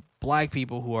people, but black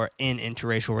people who are in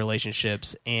interracial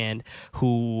relationships and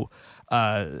who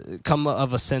come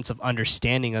of a sense of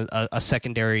understanding a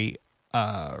secondary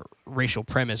racial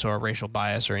premise or a racial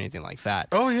bias or anything like that.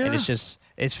 Oh yeah. And it's just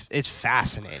it's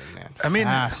fascinating, man. I mean,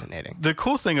 fascinating. The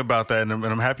cool thing about that, and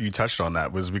I'm happy you touched on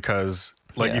that, was because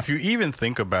like if you even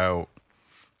think about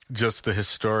just the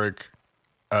historic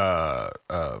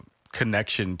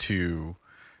connection to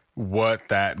what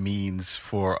that means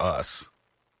for us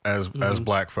as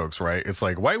black folks, right? It's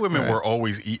like white women were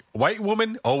always white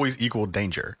women always equaled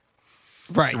danger.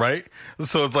 Right.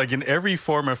 So it's like in every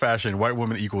form or fashion, white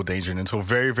women equal danger. And until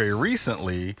very, very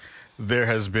recently, there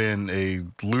has been a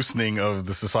loosening of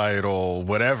the societal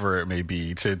whatever it may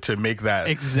be to make that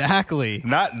exactly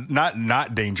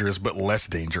not dangerous, but less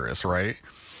dangerous. Right.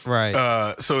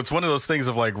 So it's one of those things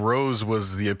of like Rose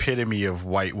was the epitome of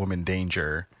white woman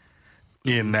danger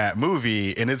in that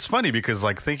movie. And it's funny because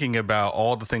like thinking about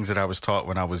all the things that I was taught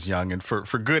when I was young, and for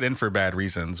good and for bad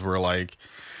reasons, were like,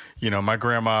 you know, my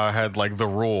grandma had like the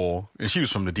rule, and she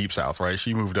was from the deep South, right?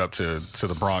 She moved up to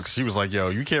the Bronx. She was like, yo,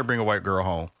 you can't bring a white girl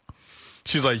home.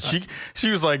 She's like, she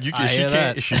was like, you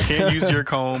can, she can't use your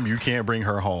comb. You can't bring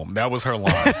her home. That was her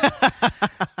line.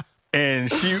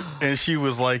 And she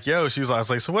was like, yo, I was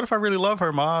like, so what if I really love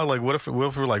her, Ma? Like, what if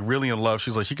we're like really in love?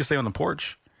 She's like, she could stay on the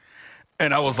porch.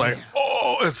 And I was like,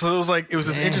 oh, and so it was like, it was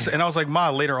just interesting. And I was like, Ma,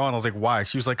 later on, I was like, why?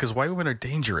 She was like, because white women are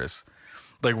dangerous.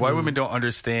 Like white women don't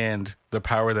understand the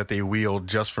power that they wield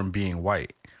just from being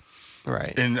white.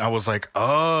 Right. And I was like,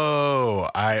 oh,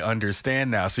 I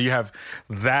understand now. So you have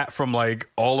that from like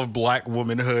all of black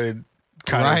womanhood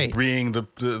kind of being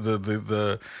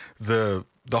the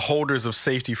holders of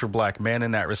safety for black men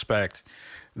in that respect.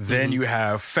 Then you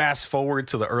have fast forward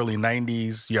to the early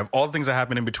 90s. You have all the things that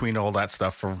happen in between all that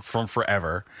stuff from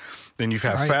forever. Then you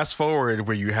have fast forward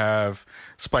where you have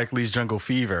Spike Lee's Jungle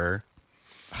Fever.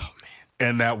 Oh, man.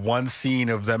 And that one scene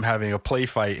of them having a play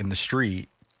fight in the street.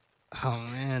 Oh,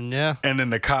 man, yeah. And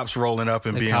then the cops rolling up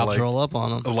and being like, roll up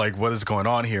on them. Like, what is going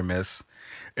on here, miss?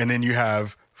 And then you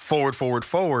have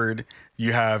forward.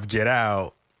 You have Get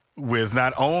Out with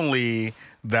not only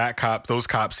those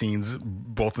cop scenes,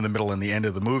 both in the middle and the end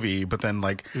of the movie, but then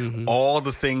like all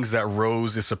the things that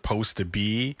Rose is supposed to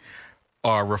be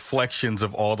are reflections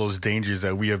of all those dangers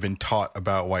that we have been taught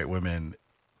about white women.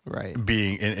 Right.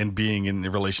 Being in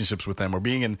relationships with them or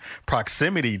being in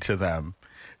proximity to them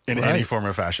in any form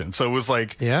or fashion. So it was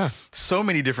like so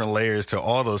many different layers to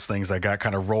all those things that got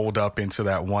kind of rolled up into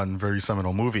that one very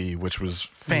seminal movie, which was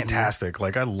fantastic.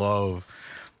 Like I love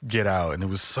Get Out, and it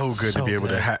was so good to be able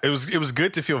to it was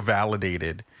good to feel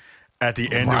validated at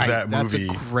the end of that movie.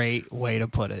 That's a great way to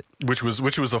put it. Which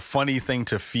was a funny thing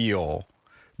to feel.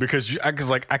 Because I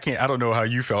don't know how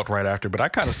you felt right after, but I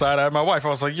kind of side-eyed my wife. I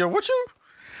was like, yo, would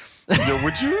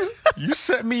you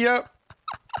set me up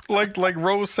like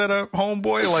Rose set up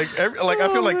homeboy? I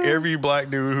feel like every black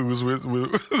dude who was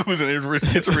who's in an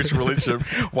interracial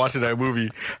relationship watching that movie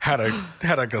had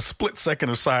like a split second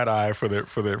of side eye for their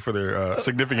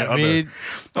significant other.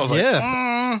 I was like,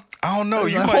 I don't know.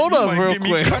 You might get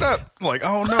me cut up. Like,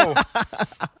 I don't know.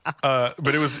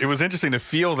 But it was interesting to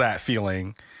feel that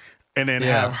feeling, and then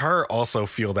have her also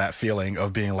feel that feeling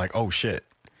of being like, oh shit.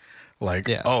 Like,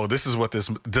 oh, this is what is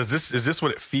this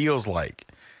what it feels like?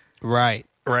 Right.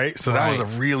 So that was a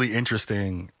really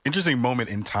interesting moment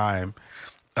in time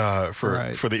for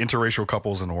the interracial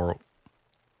couples in the world.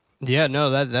 Yeah,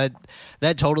 no,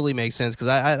 that totally makes sense, because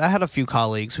I had a few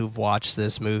colleagues who've watched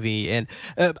this movie, and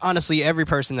honestly, every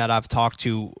person that I've talked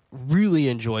to really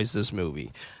enjoys this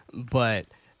movie. But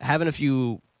having a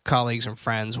few colleagues and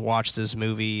friends watch this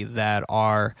movie that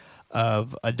are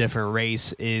of a different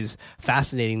race is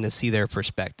fascinating to see their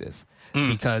perspective,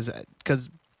 because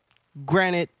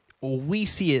granted, we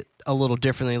see it a little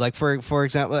differently. Like for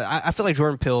example, I feel like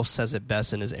Jordan Peele says it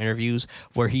best in his interviews,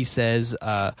 where he says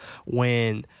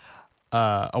when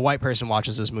a white person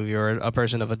watches this movie, or a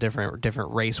person of a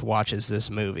different race watches this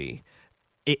movie,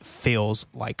 it feels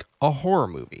like a horror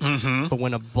movie. Mm-hmm. But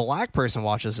when a black person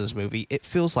watches this movie, it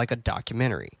feels like a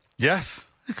documentary. Yes.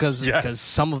 Because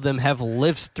some of them have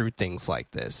lived through things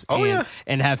like this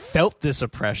and have felt this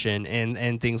oppression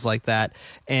and things like that.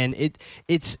 And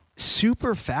it's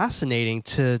super fascinating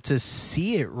to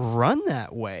see it run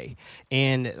that way.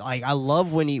 And like I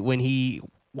love when he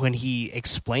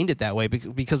explained it that way,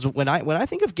 because when I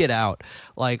think of Get Out,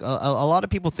 like a lot of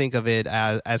people think of it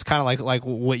as kind of like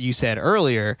what you said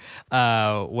earlier,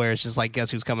 where it's just like,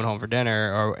 guess who's coming home for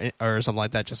dinner or something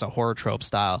like that, just a horror trope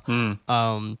style.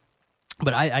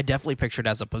 But I definitely pictured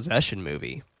it as a possession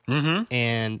movie. Mm-hmm.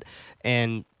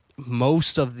 And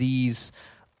most of these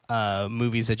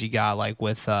movies that you got, like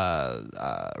with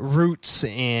Roots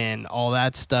and all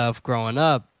that stuff growing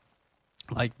up,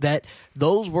 like that,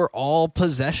 those were all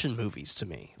possession movies to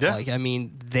me. Yeah. Like, I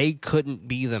mean, they couldn't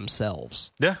be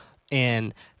themselves. Yeah.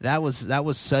 And that was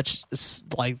such,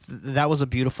 like, that was a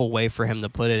beautiful way for him to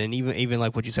put it. And even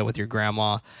like what you said with your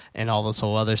grandma and all this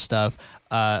whole other stuff.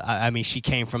 I mean, she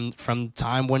came from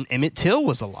time when Emmett Till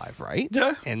was alive, right?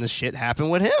 Yeah. And the shit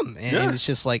happened with him. And it's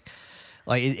just like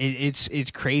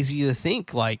it's crazy to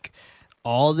think like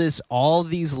all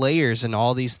these layers and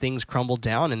all these things crumble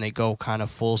down and they go kind of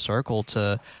full circle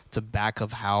to back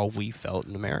of how we felt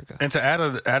in America. And to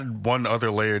add one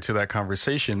other layer to that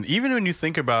conversation, even when you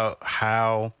think about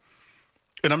how,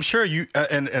 and I'm sure you,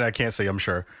 and I can't say I'm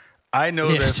sure, I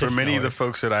know that for many of the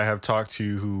folks that I have talked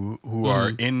to who are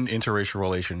in interracial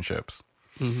relationships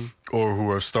or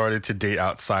who have started to date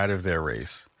outside of their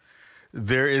race,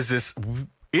 there is this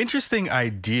interesting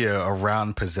idea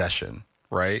around possession,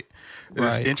 right?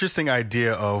 This interesting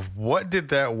idea of what did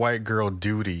that white girl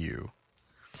do to you?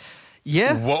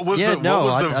 Yeah. What was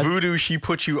the voodoo she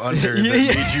put you under that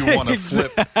made you want to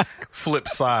flip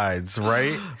sides,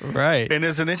 right? Right. And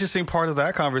there's an interesting part of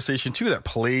that conversation too that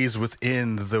plays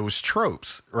within those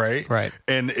tropes, right? Right.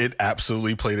 And it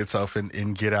absolutely played itself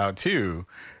in Get Out too.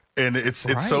 And it's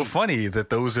so funny that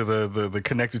those are the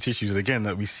connective tissues again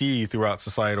that we see throughout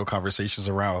societal conversations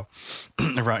around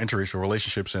interracial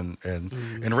relationships and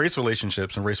race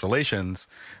relationships and race relations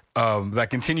that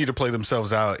continue to play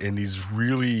themselves out in these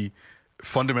really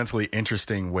fundamentally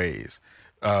interesting ways.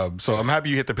 So I'm happy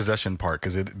you hit the possession part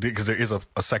because there is a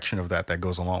section of that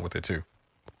goes along with it too.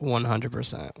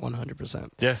 100%.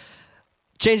 Yeah.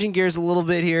 Changing gears a little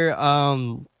bit here.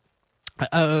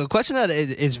 A question that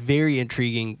is very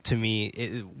intriguing to me,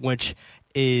 which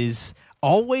is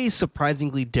always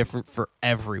surprisingly different for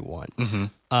everyone.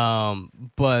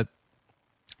 But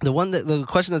the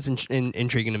question that's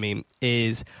intriguing to me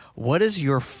is, what is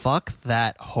your fuck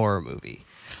that horror movie?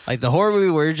 Like the horror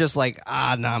movie where you're just like,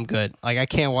 I'm good. Like I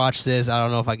can't watch this. I don't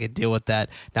know if I could deal with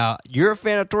that. Now you're a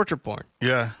fan of torture porn.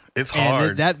 Yeah. It's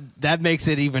hard. And that makes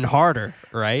it even harder,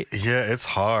 right? Yeah, it's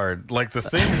hard. Like the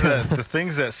things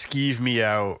that skeeve me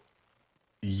out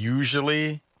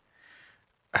usually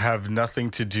have nothing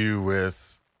to do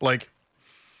with like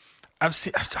I've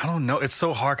seen. I don't know. It's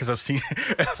so hard because I've seen.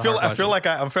 I feel like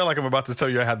I'm about to tell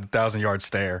you I had the 1,000-yard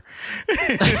stare.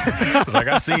 It's like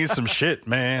I seen some shit,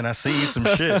 man. I seen some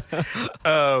shit.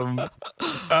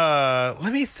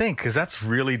 Let me think, because that's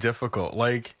really difficult.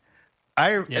 Like.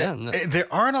 There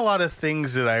aren't a lot of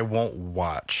things that I won't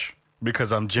watch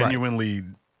because I'm genuinely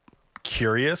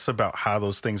curious about how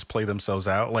those things play themselves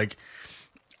out. Like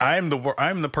I'm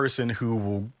the person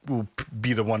who will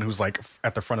be the one who's like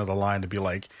at the front of the line to be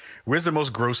like, where's the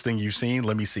most gross thing you've seen?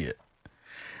 Let me see it.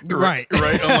 Right.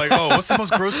 I'm like, oh, what's the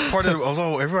most gross part of it?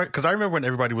 Everybody, because I remember when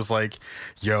everybody was like,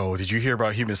 yo, did you hear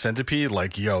about Human Centipede?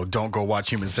 Like, yo, don't go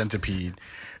watch Human Centipede.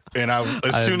 And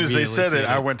as soon as they said it,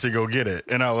 I went to go get it.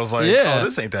 And I was like, oh,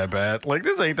 this ain't that bad. Like,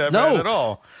 this ain't that bad at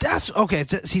all. That's okay.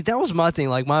 See, that was my thing.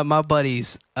 Like, my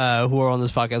buddies who are on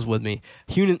this podcast with me,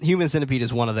 Human Centipede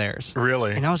is one of theirs.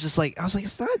 Really? And I was like,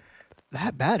 it's not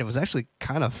that bad. It was actually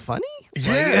kind of funny.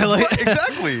 Yeah, like,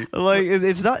 exactly. Like,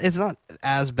 it's not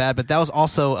as bad, but that was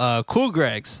also Cool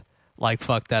Greg's. Like,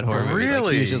 fuck that horror movie. Really?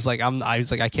 Like, he was just like, I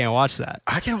was like, I can't watch that.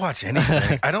 I can watch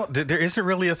anything. There isn't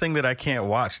really a thing that I can't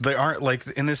watch. They aren't like,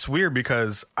 and it's weird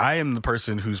because I am the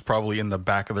person who's probably in the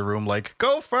back of the room, like,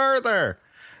 go further,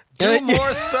 do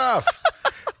more stuff.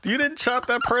 You didn't chop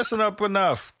that person up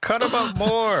enough. Cut them up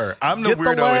more. I'm the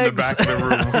weirdo in the back of the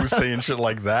room who's saying shit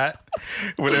like that.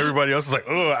 When everybody else is like,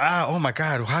 oh my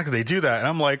God, how could they do that? And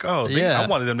I'm like, I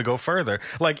wanted them to go further.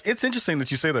 Like, it's interesting that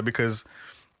you say that because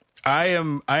I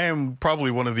am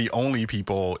probably one of the only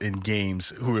people in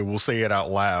games who will say it out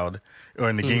loud or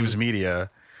in the games media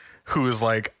who is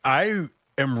like, I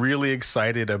am really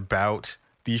excited about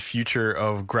the future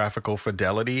of graphical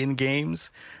fidelity in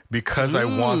games because I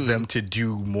want them to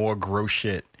do more gross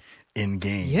shit in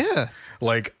games. Yeah.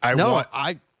 Like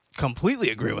I completely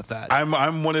agree with that.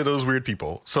 I'm one of those weird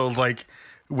people. So like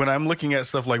when I'm looking at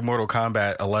stuff like Mortal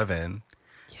Kombat 11,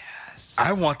 yes,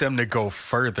 I want them to go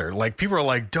further. Like people are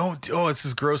like, this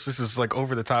is gross. This is like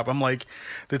over the top. I'm like,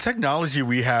 the technology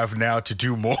we have now to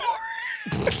do more.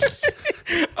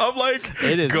 I'm like,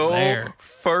 it is go there.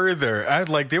 further. I'm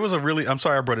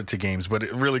sorry I brought it to games, but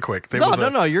really quick.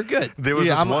 No, you're good. There was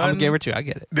I'm a gamer too. I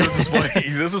get it.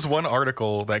 This is one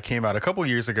article that came out a couple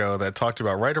years ago that talked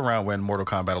about right around when Mortal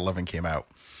Kombat 11 came out.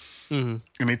 Mm-hmm.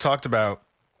 And they talked about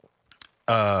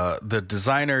the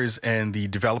designers and the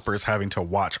developers having to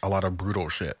watch a lot of brutal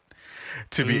shit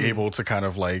to be able to kind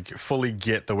of like fully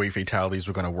get the way fatalities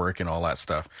were going to work and all that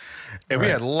stuff. And we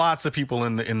had lots of people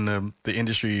in the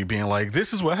industry being like,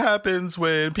 this is what happens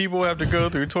when people have to go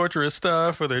through torturous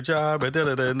stuff for their job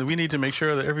and we need to make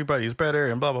sure that everybody's better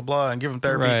and blah, blah, blah, and give them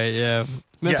therapy. Right, yeah.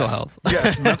 Mental health.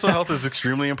 Yes, mental health is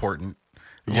extremely important.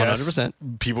 100%.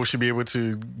 People should be able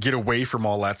to get away from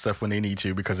all that stuff when they need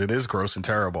to because it is gross and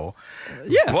terrible.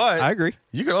 Yeah, but I agree.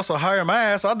 You could also hire my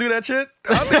ass. I'll do that shit.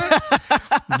 I'll do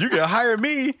it. You can hire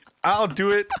me. I'll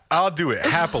do it. I'll do it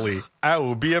happily. I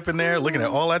will be up in there looking at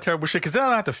all that terrible shit because then I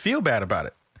don't have to feel bad about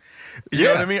it. You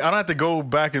know what I mean? I don't have to go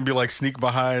back and be like sneak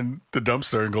behind the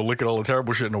dumpster and go look at all the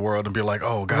terrible shit in the world and be like,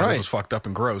 oh God, this is fucked up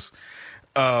and gross.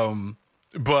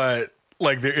 But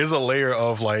like there is a layer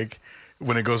of like,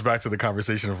 when it goes back to the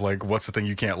conversation of like, what's the thing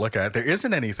you can't look at? There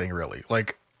isn't anything really.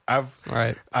 Like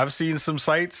I've seen some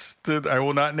sites that I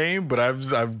will not name, but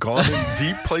I've gone in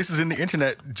deep places in the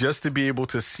internet just to be able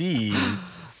to see.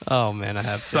 Oh man, I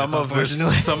have some of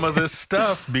this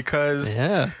stuff because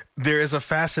there is a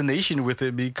fascination with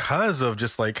it because of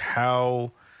just like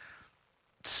how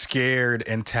scared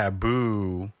and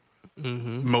taboo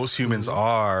most humans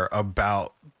are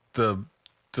about the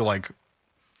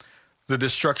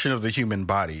destruction of the human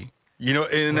body, you know,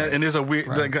 and there's a weird,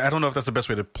 like, I don't know if that's the best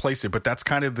way to place it, but that's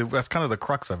kind of the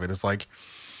crux of it. It's like,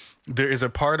 there is a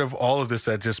part of all of this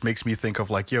that just makes me think of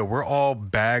like, yo, we're all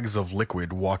bags of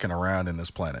liquid walking around in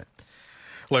this planet.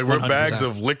 Like we're 100%. Bags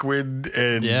of liquid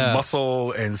and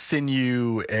muscle and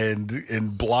sinew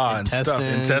and blah and stuff,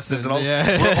 intestines and all.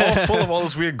 We're all full of all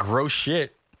this weird gross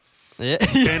shit. Yeah.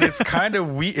 And it's kind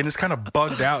of it's kind of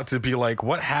bugged out to be like,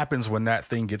 what happens when that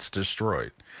thing gets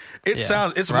destroyed?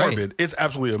 It's morbid. It's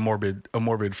absolutely a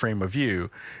morbid frame of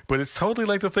view, but it's totally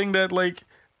like the thing that like,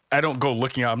 I don't go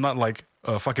looking out. I'm not like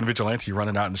a fucking vigilante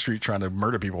running out in the street trying to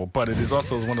murder people, but it is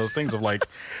also one of those things of like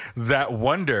that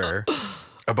wonder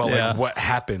about like what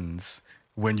happens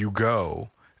when you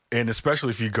go, and especially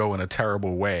if you go in a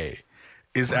terrible way,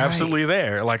 is absolutely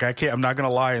there. Like I'm not going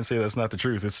to lie and say that's not the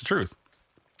truth. It's the truth.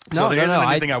 So there isn't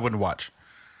anything I wouldn't watch.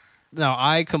 No,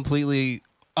 I completely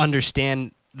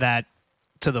understand that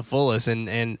to the fullest,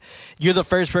 and you're the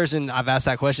first person I've asked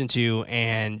that question to,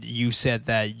 and you said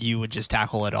that you would just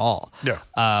tackle it all. Yeah.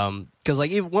 Because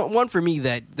like one for me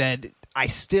that I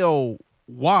still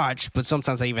watch, but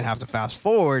sometimes I even have to fast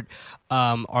forward,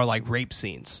 are like rape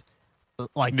scenes.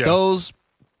 Like those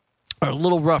are a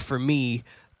little rough for me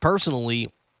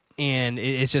personally, and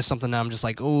it's just something that I'm just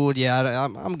like, oh yeah,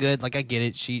 I'm good. Like I get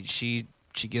it.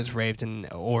 She gets raped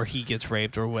or he gets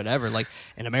raped or whatever. Like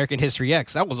in American History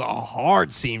X, that was a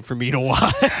hard scene for me to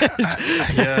watch.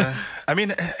 I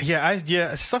mean,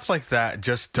 stuff like that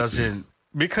just doesn't,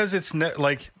 because it's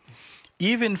like,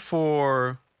 even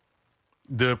for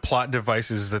the plot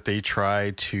devices that they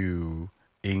try to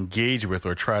engage with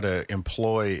or try to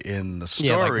employ in the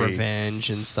story, like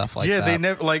revenge and stuff like that. Yeah, they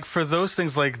never, like for those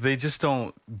things, like they just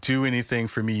don't do anything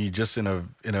for me just in a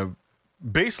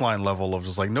baseline level of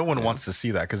just like, no one wants to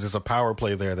see that because there's a power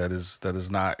play there that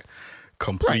is not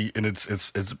complete, and it's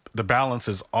the balance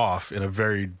is off in a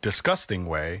very disgusting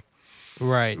way,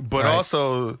 but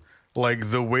also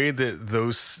like the way that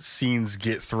those scenes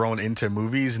get thrown into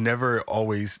movies never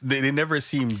always they never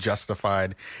seem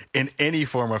justified in any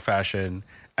form or fashion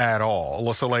at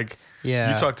all. So like you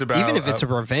talked about, even if it's a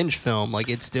revenge film, like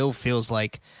it still feels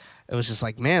like it was just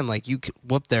like, man, like you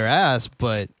whooped their ass,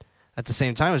 but at the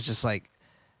same time it's just like,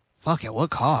 fuck, at what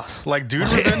cost? Like dude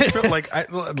revenge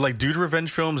dude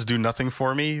revenge films do nothing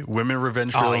for me. Women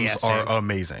revenge films are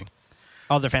amazing.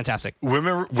 Oh, they're fantastic.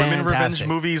 Women revenge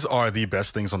movies are the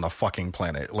best things on the fucking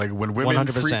planet. Like when women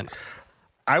 100%.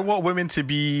 I want women to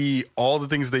be all the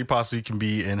things they possibly can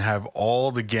be and have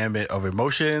all the gamut of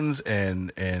emotions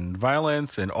and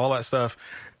violence and all that stuff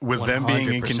with 100%. Them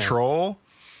being in control.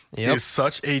 Is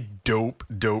such a dope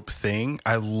thing.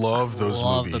 I love those movies.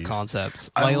 I love the concepts.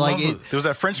 There was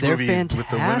that French movie with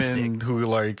the women who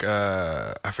like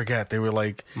I forget, they were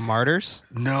like Martyrs?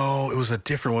 No, it was a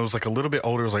different one. It was like a little bit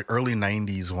older. It was like early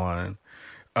 90s one.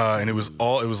 And it was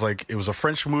a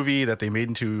French movie that they made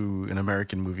into an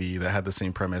American movie that had the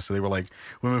same premise. So they were like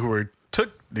women who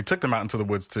took them out into the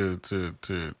woods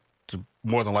to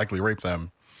more than likely rape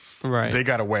them. Right. They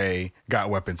got away,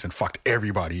 got weapons, and fucked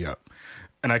everybody up.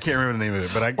 And I can't remember the name of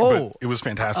it, but it was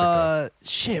fantastic.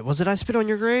 Shit, was it I Spit on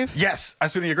Your Grave? Yes, I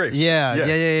Spit on Your Grave.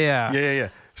 Yeah.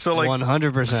 So like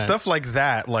 100% stuff like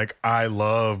that. Like I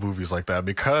love movies like that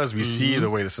because we see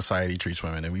the way that society treats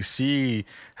women, and we see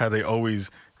how they always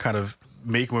kind of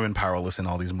make women powerless in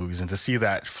all these movies, and to see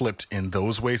that flipped in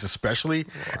those ways especially.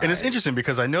 Right. And it's interesting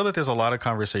because I know that there's a lot of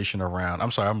conversation around.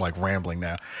 I'm sorry, I'm like rambling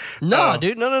now. No,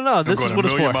 dude, no. This is what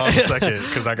it's for. I'm going a million miles a second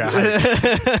because I got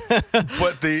hyped.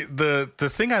 But the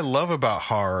thing I love about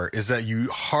horror is that you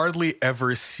hardly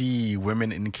ever see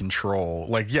women in control.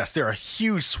 Like, yes, there are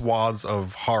huge swaths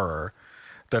of horror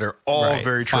that are all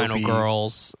very tropey. Final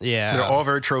girls, yeah, they're all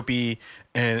very tropey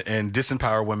and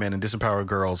disempower women and disempower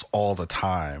girls all the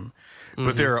time.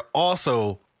 But there are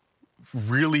also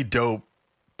really dope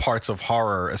parts of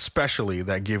horror, especially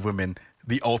that give women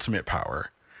the ultimate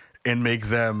power and make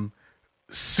them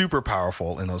super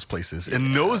powerful in those places. Yeah.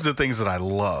 And those are the things that I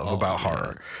love about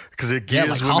horror, because it gives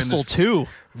like women Hostel 2,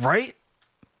 right?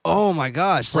 Oh my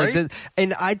gosh! Right? Like,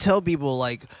 and I tell people,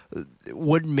 like,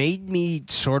 what made me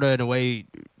sort of in a way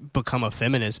become a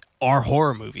feminist are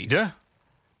horror movies. Yeah,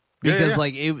 because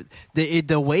like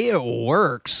the way it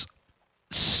works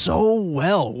so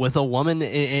well with a woman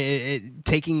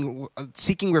seeking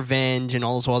revenge and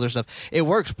all this other stuff. It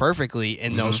works perfectly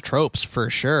in those tropes for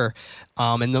sure.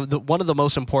 And the one of the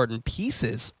most important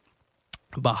pieces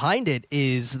behind it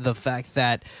is the fact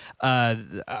that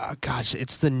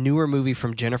it's the newer movie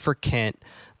from Jennifer Kent.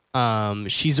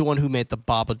 She's the one who made the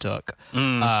Babadook,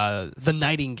 The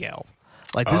Nightingale.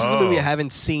 Like, this is a movie I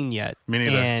haven't seen yet. Me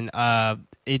neither. And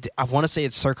I want to say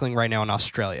it's circling right now in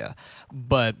Australia,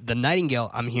 but The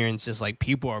Nightingale, I'm hearing, is just like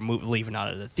people are leaving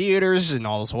out of the theaters and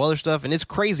all this other stuff, and it's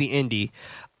crazy indie.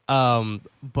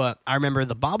 But I remember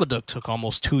the Babadook took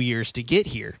almost 2 years to get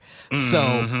here,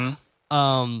 so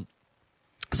I'm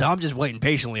just waiting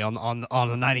patiently on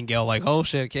The Nightingale. Like, oh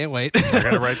shit, can't wait. I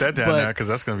gotta write that down now because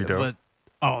that's gonna be dope.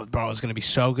 Oh, bro, it's gonna be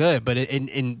so good. But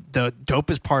in the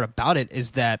dopest part about it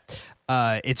is that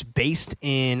it's based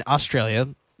in Australia,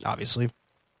 obviously.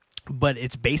 But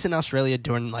it's based in Australia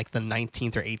during like the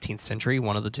 19th or 18th century,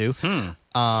 one of the two.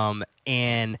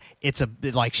 And it's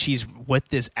she's with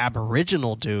this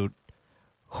Aboriginal dude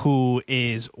who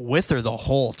is with her the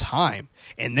whole time,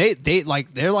 and they're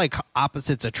like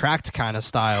opposites attract kind of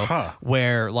style,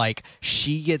 where like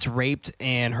she gets raped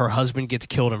and her husband gets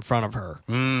killed in front of her,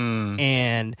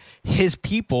 and his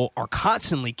people are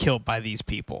constantly killed by these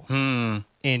people,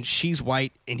 and she's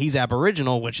white and he's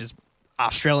Aboriginal, which is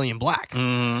Australian black.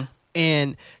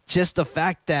 And just the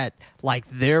fact that like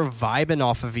they're vibing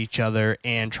off of each other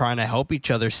and trying to help each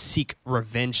other seek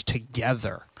revenge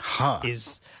together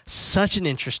is such an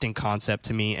interesting concept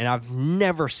to me. And I've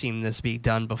never seen this be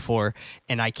done before.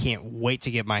 And I can't wait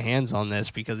to get my hands on this,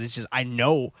 because it's just, I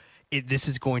know this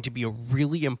is going to be a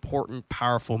really important,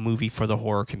 powerful movie for the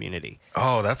horror community.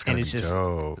 Oh, that's going to be just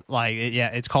dope. Like,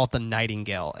 it's called The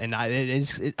Nightingale, and I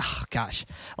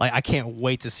can't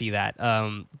wait to see that.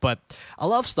 But I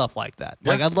love stuff like that.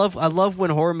 Yeah. Like, I love when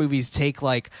horror movies take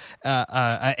like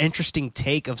an interesting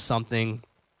take of something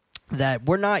that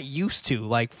we're not used to.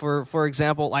 Like, for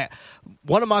example, like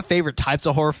one of my favorite types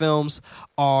of horror films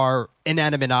are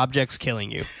inanimate objects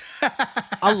killing you.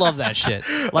 I love that shit.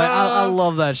 Like, I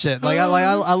love that shit. Like, I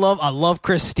love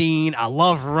Christine. I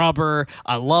love Rubber.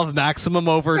 I love Maximum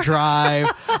Overdrive.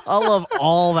 I love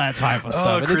all that type of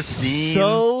stuff. And Christine. It's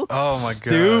so my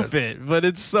stupid, but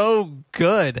it's so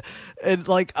good. And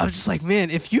like, I'm just like, man,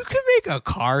 if you could make a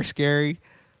car scary,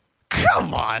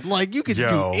 come on, like you could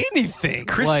do anything.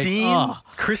 Christine,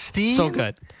 Christine, so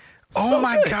good. Oh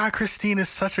my God, Christine is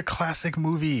such a classic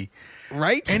movie.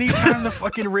 Right? Anytime the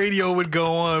fucking radio would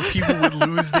go on, people would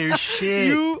lose their shit.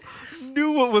 You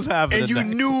knew what was happening. And you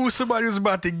next. knew somebody was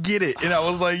about to get it. And I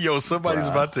was like, yo, somebody's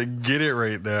about to get it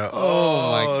right now.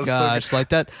 Oh my gosh. So like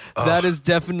that is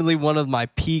definitely one of my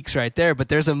peaks right there. But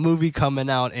there's a movie coming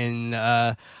out in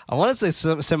I want to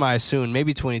say semi soon,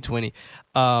 maybe 2020.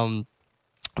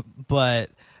 But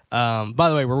by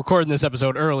the way, we're recording this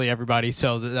episode early, everybody,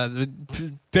 so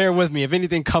bear with me. If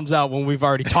anything comes out when we've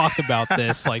already talked about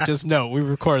this, like, just know we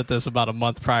recorded this about a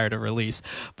month prior to release.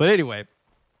 But anyway,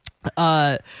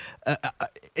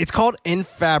 it's called In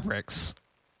Fabrics,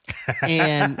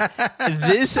 and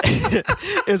this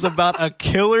is about a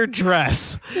killer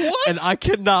dress. What? And I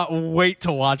cannot wait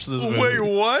to watch this movie. Wait,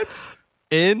 what?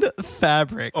 in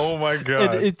fabrics. Oh my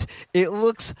god! And it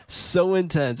looks so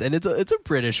intense, and it's a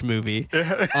British movie.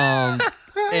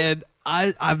 And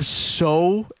I'm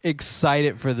so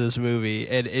excited for this movie,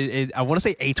 and I want to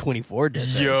say A24 did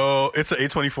this. Yo, it's an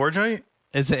A24 joint.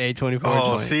 It's an A24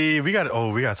 Oh, joint. see, we got to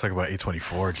talk about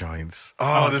A24 joints.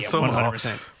 Oh, there's so 100%.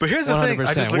 much. But here's the thing.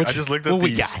 I just looked at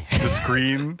the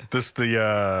screen.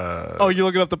 Oh, you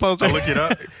looking up the poster? I looked it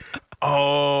up.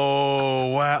 Oh,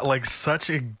 wow. Like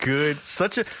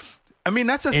I mean,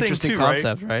 that's a thing too, interesting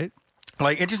concept, right?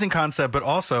 Like interesting concept, but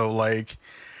also like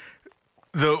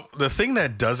the thing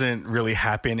that doesn't really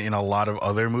happen in a lot of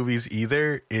other movies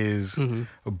either is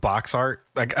box art.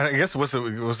 Like I guess what's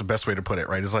the best way to put it,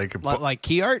 right? It's like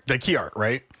key art? The key art,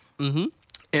 right? Mm-hmm.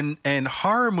 And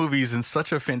horror movies in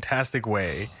such a fantastic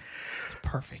way.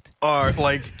 Perfect. Are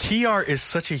like key art is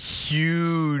such a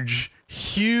huge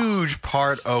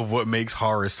part of what makes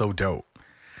horror so dope.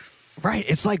 Right.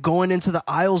 It's like going into the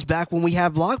aisles back when we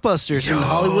had Blockbusters and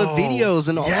Hollywood videos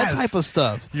and all that type of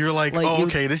stuff. You're like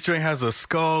okay, this joint has a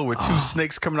skull with two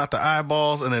snakes coming out the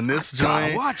eyeballs, and then this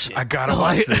joint, I gotta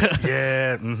watch this.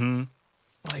 Yeah. Mm-hmm.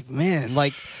 Like, man,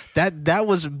 like that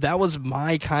was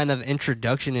my kind of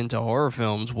introduction into horror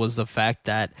films, was the fact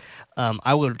that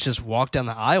I would just walk down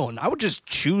the aisle and I would just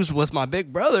choose with my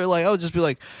big brother. Like, I would just be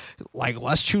like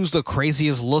let's choose the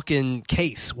craziest looking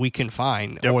case we can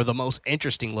find, or the most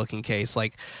interesting looking case.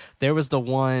 Like, there was the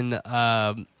one,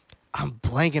 I'm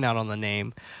blanking out on the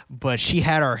name, but she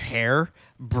had her hair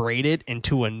braided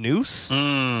into a noose,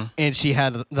 and she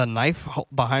had the knife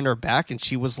behind her back, and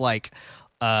she was like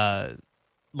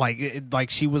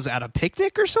she was at a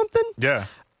picnic or something. Yeah.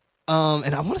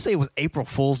 And I want to say it was April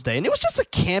Fool's Day, and it was just a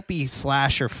campy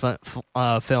slasher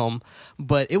film,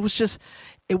 but it was just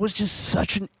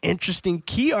such an interesting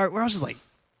key art where I was just like,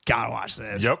 gotta watch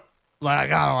this. Yep. Like, I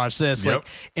gotta watch this. Yep. Like,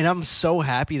 and I'm so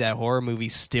happy that horror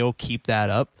movies still keep that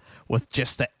up with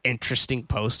just the interesting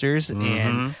posters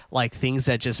and like things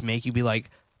that just make you be like,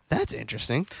 that's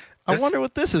interesting. I wonder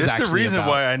what this is actually It's the reason about.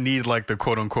 why I need like the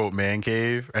quote unquote man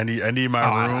cave. I need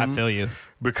my room. I feel you.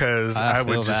 Because I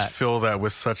would just fill that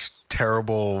with such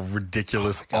terrible,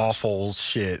 ridiculous, awful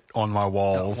shit on my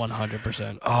walls.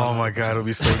 100%. Oh my God, it would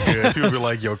be so good. People would be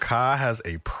like, yo, Ka has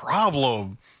a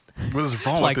problem. What is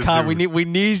wrong with this Ka, dude? we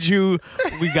need you.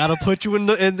 We got to put you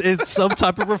in some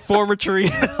type of reformatory.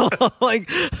 Like,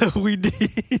 we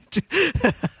need you.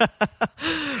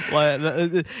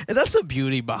 And that's the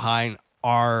beauty behind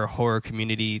our horror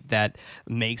community that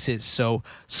makes it so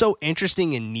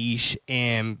interesting and niche,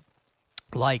 and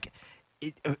like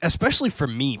especially for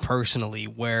me personally,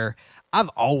 where I've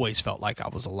always felt like I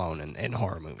was alone in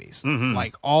horror movies.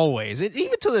 Like, always.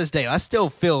 Even to this day, I still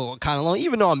feel kind of alone,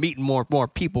 even though I'm meeting more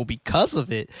people because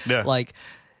of it. Yeah. Like,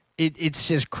 it's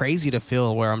just crazy to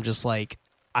feel where I'm just like,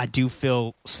 I do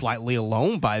feel slightly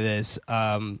alone by this,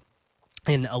 and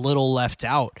a little left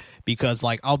out, because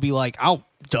like I'll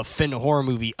defend a horror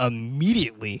movie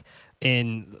immediately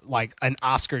in like an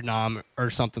Oscar nom or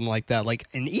something like that. Like,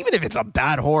 and even if it's a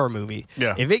bad horror movie,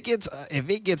 if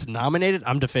it gets nominated,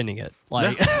 I'm defending it.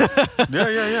 Like,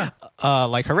 yeah.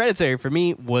 Like Hereditary for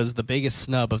me was the biggest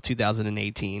snub of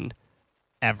 2018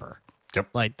 ever. Yep.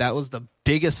 Like, that was the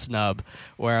biggest snub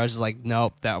where I was just like,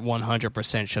 nope, that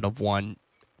 100% should have won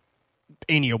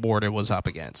any award it was up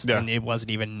against, and it wasn't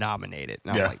even nominated.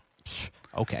 And I'm like,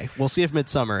 okay, we'll see if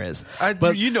Midsommar is.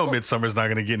 But you know, Midsummer's not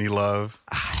going to get any love.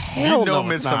 Hell no,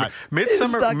 Midsommar.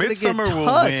 Midsummer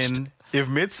will win. If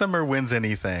Midsommar wins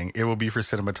anything, it will be for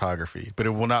cinematography, but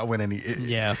it will not win any.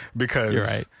 Because you're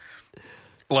right.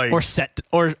 Like, or set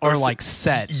or like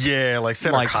set. Yeah, like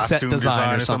set like or costume set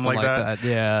design or something like that.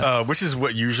 Yeah. Which is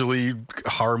what usually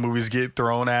horror movies get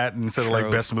thrown at instead of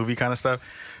like best movie kind of stuff.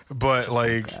 But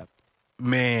like,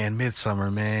 man,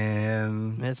 Midsommar,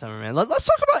 man. Let's talk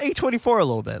about A24 a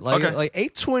little bit. Like, like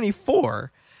A24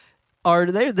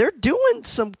 they're doing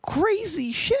some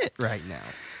crazy shit right now.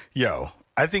 Yo,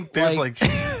 I think there's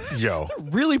they're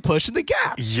really pushing the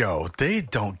gap. Yo, they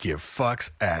don't give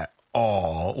fucks at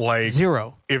all. Like,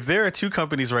 zero. If there are two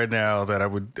companies right now that I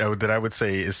would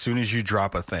say, as soon as you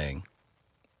drop a thing,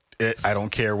 I don't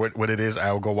care what it is,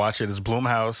 I will go watch it. It's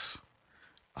Blumhouse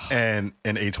and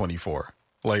A24.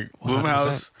 Like, 100%.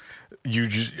 Blumhouse, you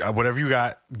just whatever you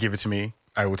got, give it to me.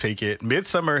 I will take it.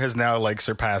 Midsommar has now like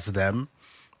surpassed them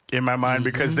in my mind,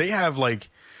 because they have like,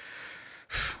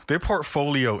 their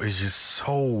portfolio is just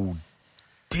so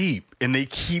deep, and they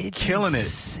keep killing it.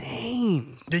 Insane.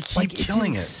 insane. They keep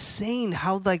killing it's insane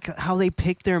how they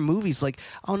pick their movies. Like,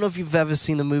 I don't know if you've ever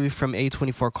seen the movie from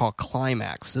A24 called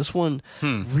Climax. This one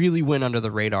really went under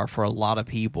the radar for a lot of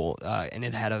people, and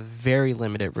it had a very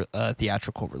limited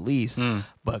theatrical release.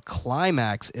 But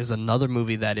Climax is another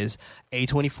movie that is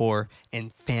A24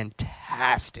 and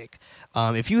fantastic.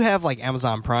 If you have like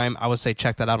Amazon Prime, I would say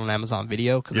check that out on Amazon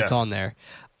Video because it's on there.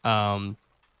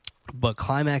 But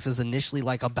Climax is initially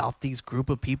like about these group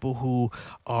of people who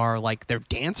are like they're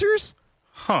dancers.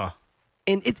 Huh.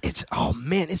 And it's oh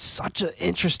man, it's such an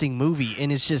interesting movie,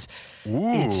 and it's just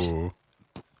it's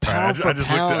I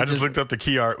just looked up the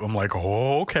key art. I'm like,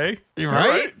 oh, okay,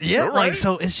 right? Yeah, right. Like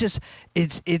so, it's just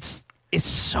it's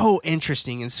so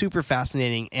interesting and super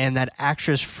fascinating. And that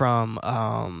actress from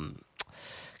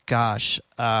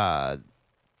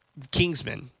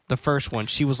Kingsman, the first one,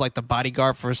 she was like the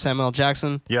bodyguard for Samuel L.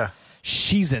 Jackson. Yeah.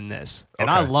 She's in this, and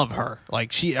I love her.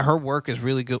 Like her work is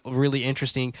really good, really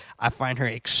interesting. I find her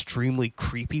extremely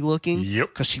creepy looking. Yep,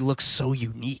 because she looks so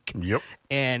unique. Yep,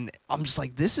 and I'm just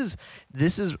like, this is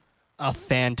a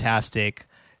fantastic.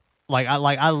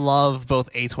 I love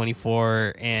both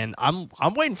A24 and I'm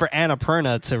waiting for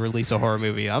Annapurna to release a horror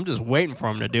movie. I'm just waiting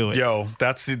for them to do it. Yo,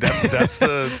 that's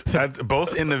the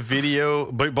both in the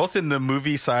video, but both in the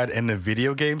movie side and the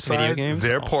video game side,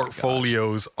 their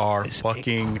portfolios are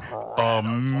fucking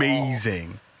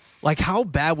amazing. Like, how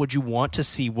bad would you want to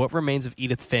see What Remains of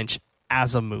Edith Finch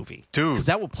as a movie? Dude, because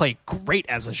that would play great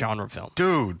as a genre film.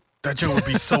 Dude, that joke would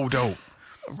be so dope.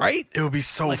 Right? It would be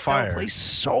so fire. That would play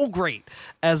so great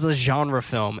as a genre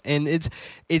film. And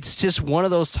it's just one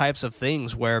of those types of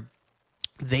things where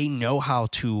they know how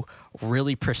to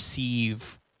really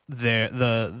perceive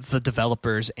the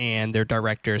developers and their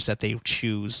directors that they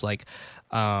choose. Like,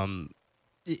 I'm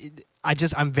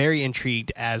very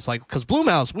intrigued as like, because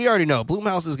Blumhouse, we already know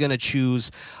Blumhouse is going to choose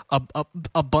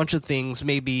a bunch of things,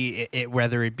 maybe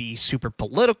whether it be super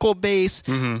political based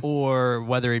or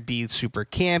whether it be super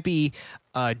campy.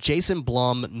 Jason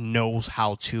Blum knows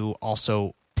how to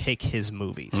also pick his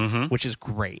movies, which is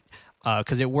great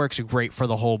because it works great for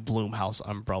the whole Blumhouse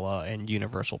umbrella and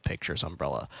Universal Pictures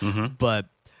umbrella. But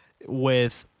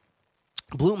with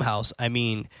Blumhouse, I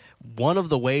mean, one of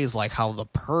the ways like how The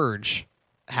Purge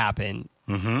happened,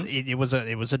 it was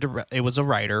a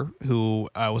writer who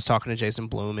was talking to Jason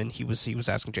Blum, and he was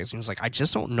asking Jason, he was like, I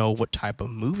just don't know what type of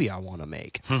movie I want to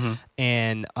make.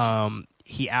 And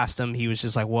he asked him, he was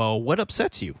just like, well, what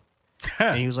upsets you?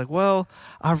 And he was like, well,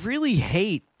 I really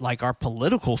hate like our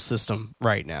political system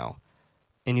right now.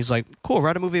 And he's like, cool,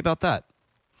 write a movie about that.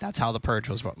 That's how The Purge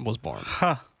was born.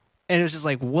 And it was just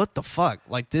like, what the fuck?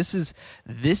 Like, this is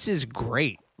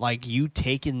great. Like, you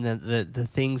taking the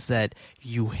things that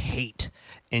you hate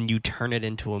and you turn it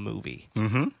into a movie.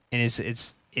 And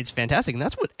it's fantastic. And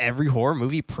that's what every horror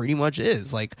movie pretty much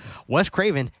is. Like, Wes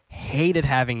Craven hated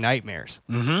having nightmares.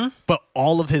 But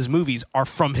all of his movies are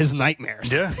from his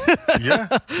nightmares. Yeah.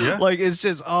 Like, it's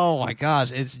just, oh my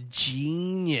gosh, it's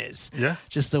genius. Yeah.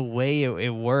 Just the way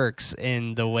it works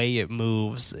and the way it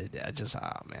moves.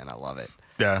 I love it.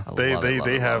 Yeah,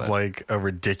 they have like a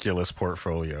ridiculous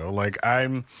portfolio. Like,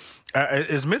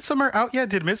 is Midsommar out yet?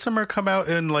 Did Midsommar come out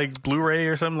in like Blu-ray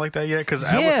or something like that yet? Because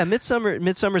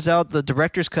Midsommar's out. The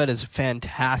director's cut is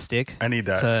fantastic. I need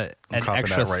that. It's an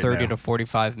extra 30 to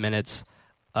 45 minutes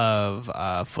of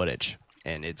footage,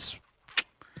 and it's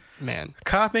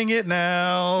copying it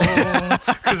now.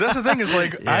 Because that's the thing is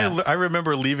like I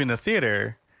remember leaving the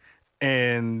theater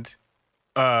and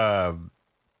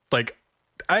like.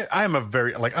 I'm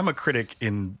a critic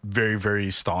in very,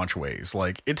 very staunch ways.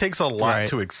 Like, it takes a lot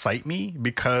to excite me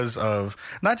because of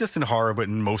not just in horror, but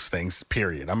in most things,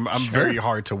 period. I'm very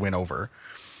hard to win over.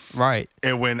 Right.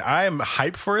 And when I'm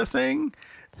hyped for a thing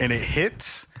and it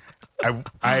hits,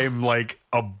 I'm like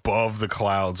above the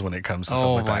clouds when it comes to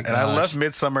stuff like that. And I left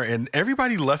Midsommar, and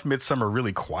everybody left Midsommar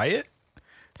really quiet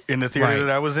in the theater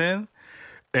that I was in.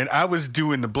 And I was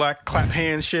doing the black clap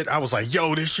hand shit. I was like,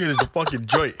 yo, this shit is the fucking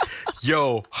joint.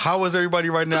 Yo, how is everybody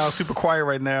right now super quiet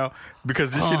right now?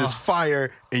 Because this shit is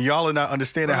fire, and y'all are not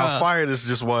understanding how fire this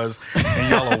just was. And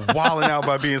y'all are wilding out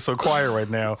by being so quiet right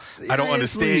now. Seriously? I don't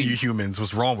understand you humans.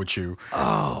 What's wrong with you?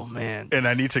 Oh, man. And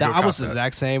I need to go I was the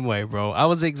exact same way, bro. I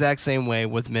was the exact same way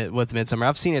with Midsommar.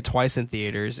 I've seen it twice in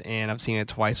theaters, and I've seen it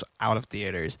twice out of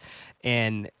theaters.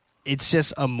 And it's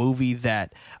just a movie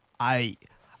that I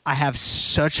have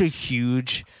such a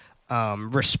huge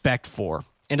respect for,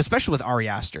 and especially with Ari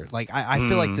Aster. Like, I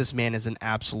feel like this man is an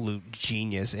absolute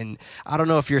genius, and I don't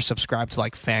know if you're subscribed to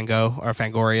like Fango or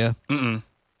Fangoria.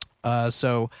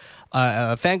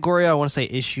 Fangoria, I want to say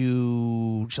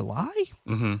issue July.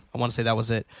 I want to say that was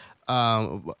it.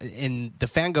 in the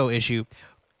Fango issue,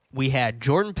 we had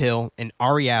Jordan Peele and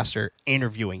Ari Aster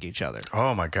interviewing each other.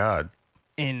 Oh my God.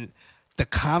 And the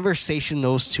conversation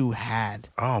those two had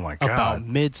about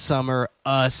Midsommar,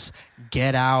 Us,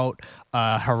 Get Out,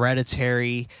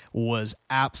 Hereditary was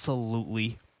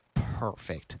absolutely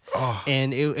perfect.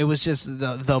 And it was just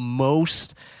the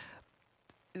most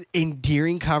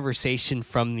endearing conversation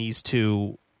from these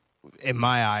two, in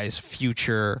my eyes,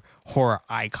 future horror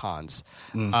icons.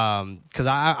 Because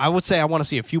I would say I want to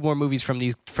see a few more movies from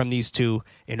these two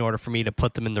in order for me to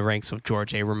put them in the ranks of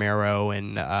George A. Romero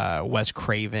and Wes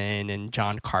Craven and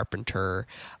John Carpenter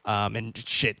and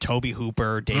Tobe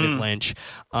Hooper, David Lynch.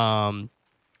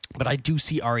 But I do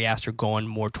see Ari Aster going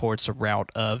more towards the route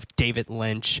of David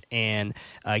Lynch and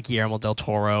Guillermo del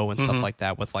Toro and stuff like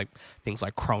that, with like things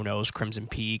like Chronos, Crimson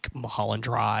Peak, Mulholland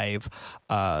Drive,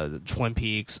 Twin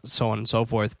Peaks, so on and so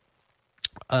forth.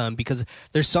 Because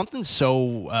there's something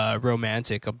so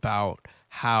romantic about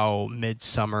how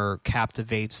Midsommar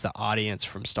captivates the audience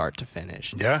from start to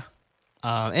finish. Yeah.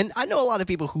 And I know a lot of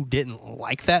people who didn't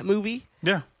like that movie.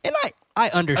 Yeah. And I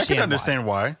understand. I can understand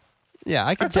why. Yeah,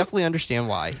 I can definitely understand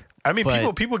why. I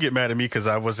mean, people get mad at me because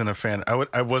I wasn't a fan.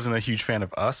 I wasn't a huge fan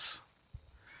of Us.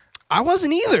 I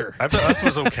wasn't either. I thought Us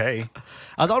was okay.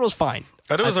 I thought it was fine.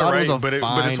 I thought it was alright,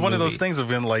 but it's one of those things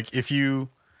of like, if you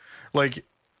like,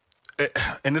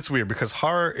 and it's weird because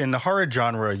in the horror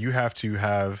genre you have to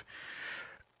have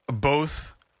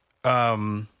both.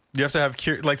 You have to have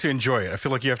to enjoy it. I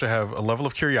feel like you have to have a level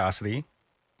of curiosity.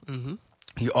 Mm-hmm.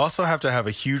 You also have to have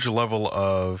a huge level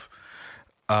of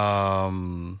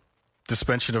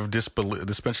suspension of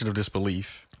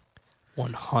disbelief.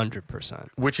 100%.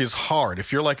 Which is hard.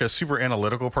 If you're like a super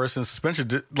analytical person,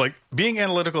 like being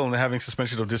analytical and having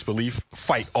suspension of disbelief,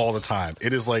 fight all the time.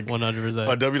 It is like 100%.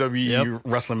 a WWE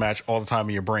wrestling match all the time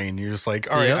in your brain. You're just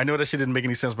like, all right, I know that shit didn't make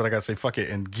any sense, but I gotta say fuck it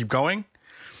and keep going.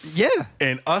 Yeah.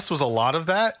 And Us was a lot of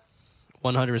that.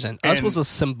 100%. Us was a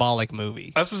symbolic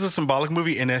movie. Us was a symbolic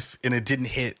movie, and it didn't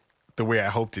hit the way I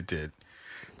hoped it did.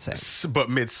 Same. But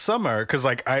Midsommar, because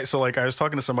I was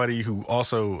talking to somebody who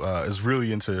also is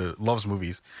really loves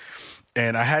movies,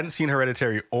 and I hadn't seen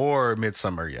Hereditary or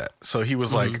Midsommar yet. So he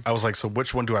was like, I was like, so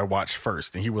which one do I watch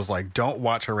first? And he was like, don't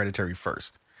watch Hereditary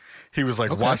first. He was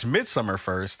like, watch Midsommar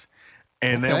first,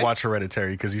 and then watch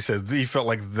Hereditary, because he said he felt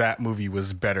like that movie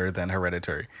was better than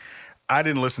Hereditary. I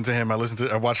didn't listen to him. I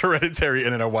watched Hereditary,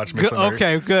 and then I watched Midsommar.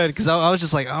 Okay, good, because I was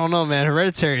just like, I don't know, man.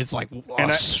 Hereditary, it's like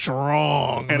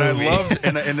strong, and movie. I loved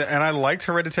and I liked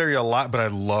Hereditary a lot, but I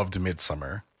loved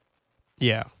Midsommar.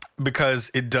 Yeah,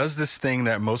 because it does this thing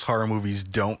that most horror movies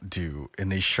don't do, and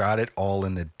they shot it all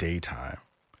in the daytime.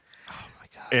 Oh my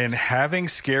God! And having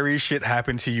scary shit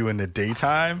happen to you in the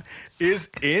daytime is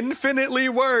infinitely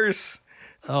worse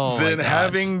than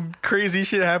having crazy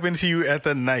shit happen to you at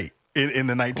the night. In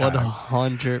the nighttime.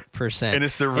 100%. And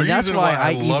it's the reason why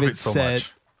I love it so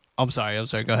much. I'm sorry.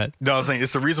 Go ahead. No, I was saying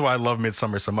it's the reason why I love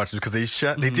Midsommar so much, is because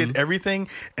they did everything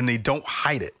and they don't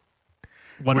hide it.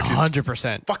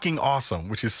 100%. Fucking awesome,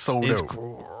 which is so dope. It's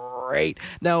great.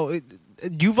 Now,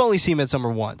 you've only seen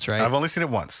Midsommar once, right? I've only seen it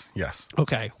once, yes.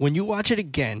 Okay. When you watch it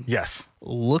again, yes,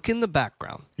 look in the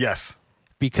background. Yes.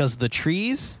 Because the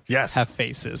trees have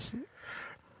faces.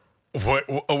 What?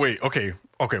 Oh, wait. Okay,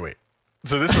 wait.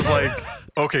 So this is like,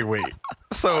 okay, wait.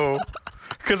 So,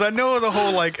 because I know the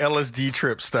whole like LSD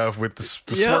trip stuff with the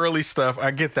swirly stuff.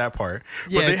 I get that part.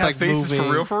 Yeah, but they have like faces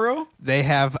moving. for real? They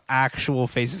have actual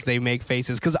faces. They make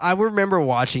faces. Because I remember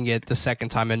watching it the second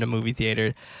time in the movie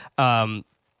theater. And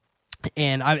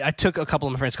I took a couple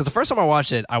of my friends. Because the first time I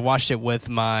watched it with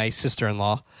my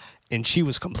sister-in-law. And she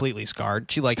was completely scarred.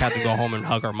 She like had to go home and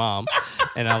hug her mom.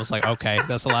 And I was like, okay,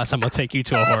 that's the last time I'll take you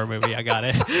to a horror movie. I got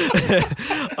it.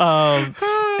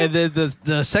 And then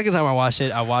the second time I watched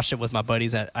it with my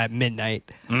buddies at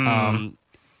midnight. And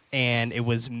it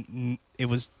was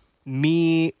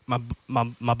me,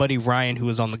 my buddy Ryan, who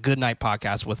was on the Good Night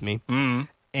podcast with me,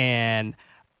 and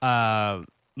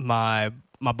my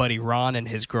buddy Ron and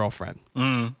his girlfriend.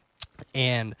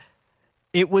 And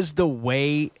it was the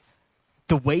way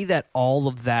that all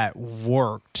of that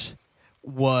worked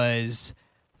was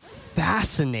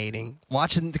fascinating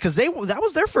watching, because that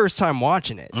was their first time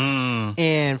watching it.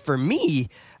 And for me,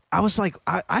 I was like,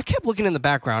 I kept looking in the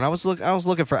background. I was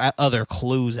looking for other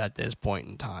clues at this point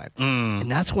in time.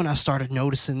 And that's when I started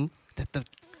noticing that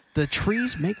the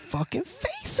trees make fucking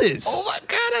faces. Oh my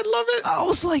God, I love it. I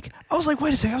was like,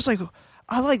 wait a second.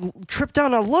 I tripped down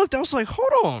and I looked. I was like,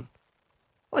 hold on.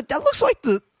 Like, that looks like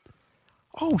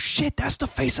oh shit, that's the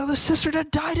face of the sister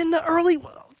that died in the early.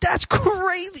 that's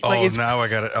crazy. Oh, like, now I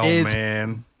got it. Oh, it's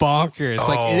man. bonkers. Oh,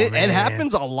 Like it man.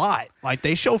 happens a lot. Like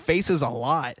they show faces a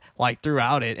lot, like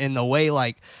throughout it, and the way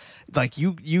like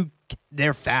you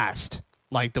they're fast.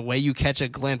 Like the way you catch a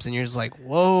glimpse and you're just like,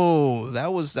 whoa,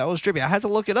 that was trippy. I had to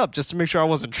look it up just to make sure I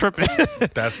wasn't tripping.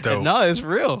 That's dope. No, it's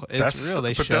real. It's That's real.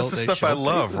 but that's the stuff I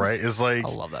love, faces. right? Is like I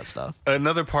love that stuff.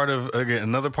 another part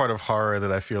of horror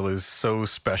that I feel is so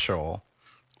special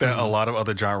that a lot of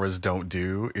other genres don't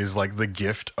do is like the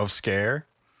gift of scare.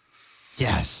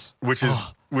 Yes. Which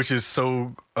is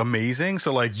so amazing.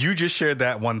 So like you just shared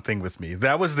that one thing with me.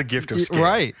 That was the gift of scare.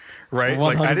 Right.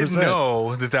 Like I didn't 100%.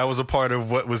 know that was a part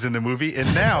of what was in the movie.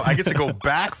 And now I get to go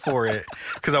back for it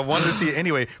because I wanted to see it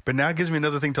anyway. But now it gives me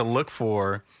another thing to look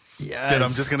for. Yes. That I'm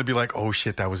just going to be like, oh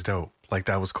shit, that was dope. Like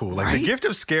that was cool. Like Right? the gift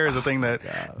of scare is a thing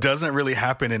that doesn't really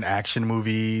happen in action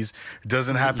movies,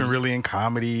 doesn't happen really in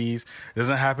comedies,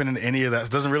 doesn't happen in any of that.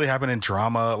 Doesn't really happen in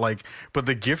drama. Like, but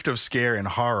the gift of scare in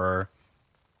horror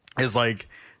is like,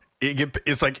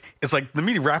 it's like let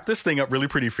me wrap this thing up really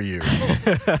pretty for you.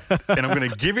 And I'm going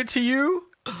to give it to you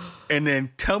and then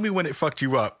tell me when it fucked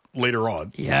you up later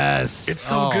on. Yes. It's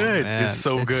so good. Man. It's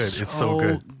so good. It's so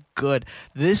good. Good.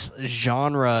 This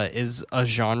genre is a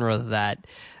genre that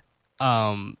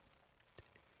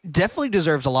definitely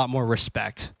deserves a lot more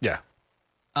respect. Yeah.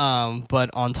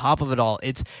 But on top of it all,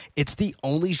 it's the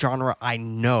only genre I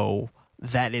know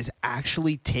that is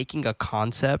actually taking a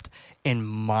concept and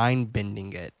mind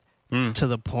bending it to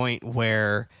the point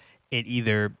where it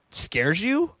either scares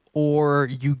you or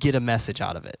you get a message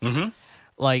out of it. Mm-hmm.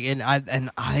 Like, and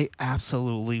I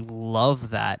absolutely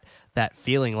love that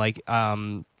feeling.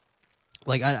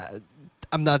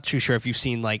 I'm not too sure if you've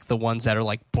seen like the ones that are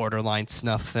like borderline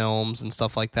snuff films and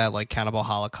stuff like that, like Cannibal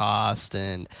Holocaust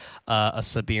and a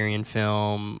Siberian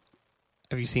film.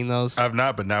 Have you seen those? I've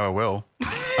not, but now I will.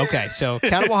 Okay, so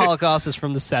Cannibal Holocaust is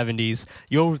from the 70s.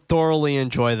 You'll thoroughly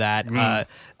enjoy that.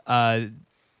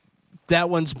 That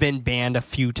one's been banned a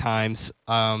few times.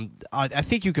 I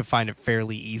think you can find it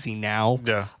fairly easy now.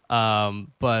 Yeah.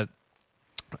 But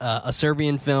a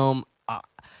Serbian film,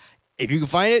 if you can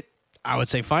find it, I would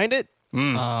say find it.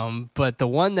 But the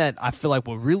one that I feel like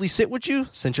will really sit with you,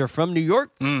 since you're from New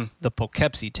York, the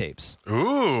Poughkeepsie tapes.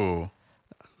 Ooh.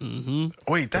 Mm-hmm.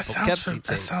 Wait, that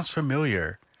sounds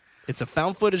familiar. It's a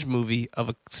found footage movie of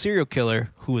a serial killer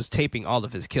who was taping all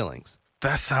of his killings.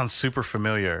 That sounds super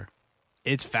familiar.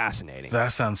 It's fascinating.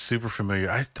 That sounds super familiar.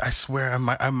 I swear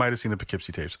I might have seen the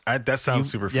Poughkeepsie tapes. That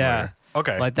sounds super familiar. Yeah.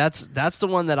 Okay. Like that's the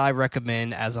one that I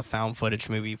recommend as a found footage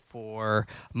movie for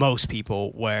most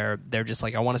people, where they're just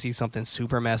like, I want to see something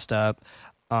super messed up,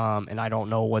 and I don't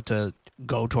know what to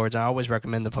go towards. I always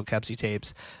recommend the Poughkeepsie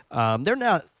tapes. They're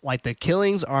not like, the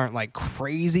killings aren't like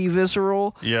crazy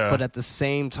visceral, but at the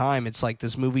same time, it's like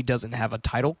this movie doesn't have a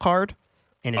title card.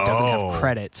 And it doesn't have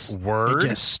credits. Word? It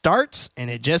just starts and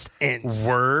it just ends.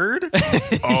 Word?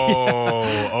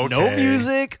 Oh, okay. No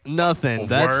music, nothing.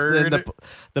 That's Word?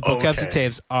 The Poughkeepsie Okay.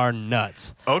 tapes are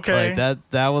nuts. Okay. Like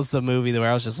that was the movie where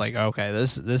I was just like, okay,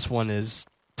 this one is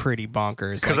pretty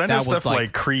bonkers. Because like, I know stuff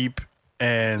like Creep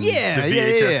and the Yeah,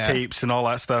 VHS tapes and all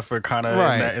that stuff are kind of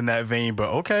Right. in that vein. But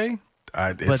okay.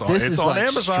 This is on like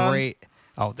Amazon. straight.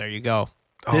 Oh, there you go.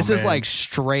 Oh, This is man. like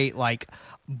straight, like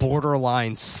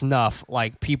borderline snuff.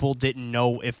 Like people didn't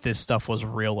know if this stuff was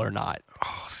real or not.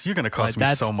 Oh, so you're gonna cost Like,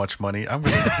 me so much money. I'm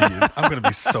gonna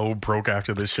be so broke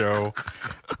after this show.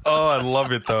 Oh, I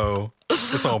love it though.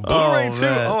 It's on Blu-ray too.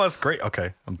 man. Oh, that's great.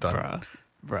 Okay, I'm done.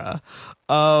 Bruh.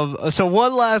 So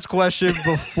one last question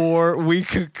before we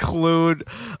conclude.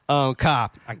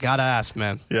 Cop, I gotta ask,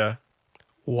 man. Yeah.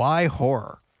 Why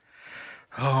horror?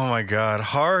 Oh my God,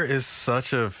 horror is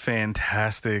such a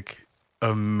fantastic,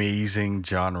 amazing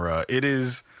genre. It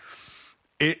is.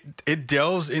 It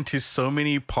delves into so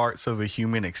many parts of the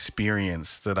human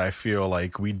experience that I feel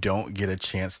like we don't get a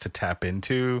chance to tap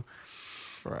into.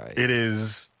 Right. It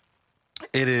is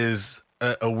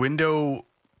a window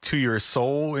to your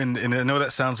soul, and I know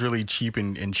that sounds really cheap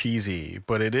and cheesy,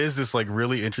 but it is this like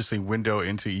really interesting window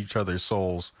into each other's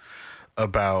souls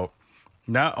about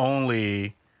not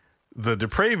only the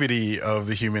depravity of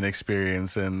the human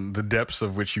experience and the depths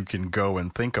of which you can go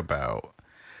and think about,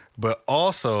 but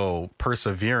also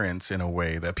perseverance in a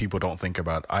way that people don't think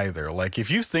about either. Like if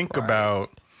you think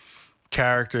about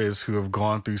characters who have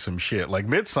gone through some shit, like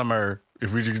Midsummer,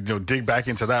 if we just dig back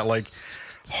into that, like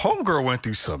Homegirl went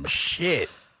through some shit.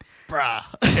 Bruh.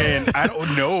 And I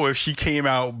don't know if she came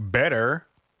out better,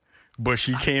 but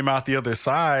she came out the other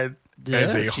side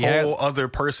as a whole other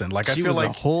person. Like I She feel was like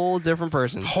a whole different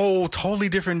person. totally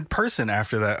different person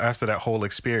after that whole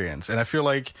experience. And I feel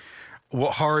like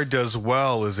what horror does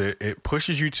well is it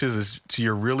pushes you to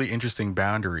your really interesting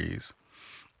boundaries.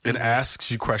 It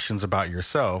asks you questions about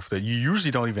yourself that you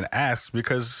usually don't even ask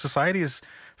because society is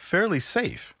fairly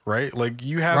safe, right? Like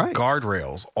you have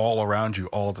guardrails all around you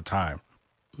all the time.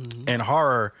 And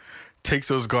horror takes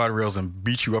those guardrails and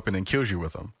beats you up and then kills you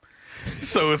with them.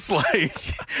 So it's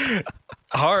like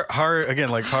horror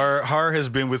has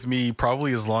been with me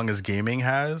probably as long as gaming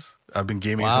has. I've been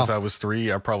gaming since I was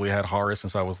 3. I probably had horror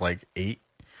since I was like 8.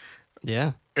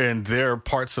 Yeah. And there are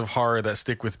parts of horror that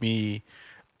stick with me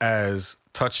as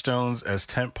touchstones, as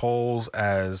tent poles,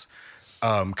 as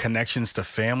connections to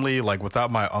family. Like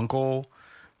without my uncle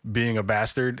being a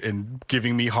bastard and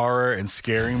giving me horror and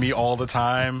scaring me all the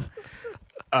time,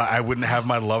 I wouldn't have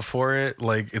my love for it.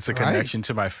 Like it's a connection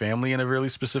to my family in a really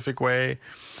specific way.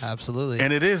 Absolutely.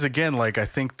 And it is, again, like I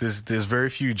think there's very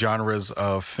few genres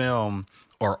of film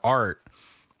or art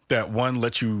that one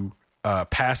lets you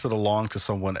pass it along to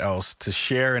someone else to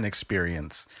share an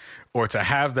experience or to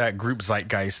have that group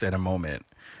zeitgeist at a moment,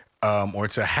 or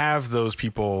to have those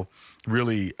people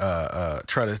really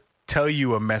try to tell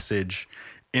you a message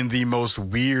in the most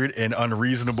weird and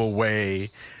unreasonable way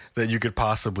that you could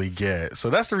possibly get. So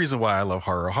that's the reason why I love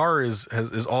horror. Horror is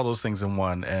all those things in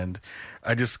one. And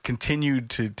I just continued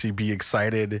to be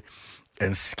excited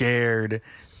and scared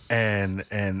and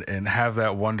have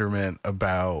that wonderment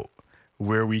about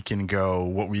where we can go,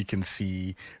 what we can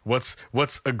see, what's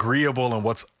agreeable and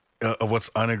what's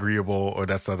unagreeable, or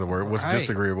that's not the word, what's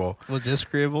disagreeable. What's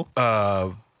disagreeable?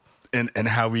 And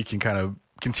how we can kind of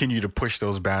continue to push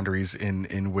those boundaries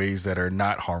in ways that are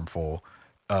not harmful,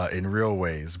 in real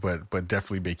ways, but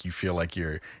definitely make you feel like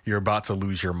you're about to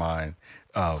lose your mind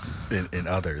in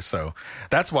others. So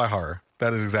that's why horror.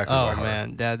 That is exactly why horror.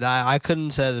 Oh man, I couldn't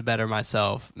have said it better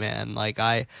myself, man. Like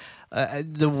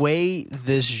the way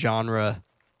this genre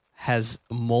has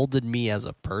molded me as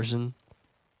a person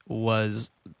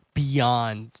was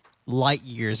beyond light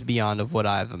years beyond of what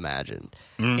I've imagined.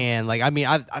 And like, I mean,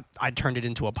 I turned it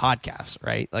into a podcast,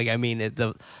 right? Like, I mean,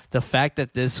 the fact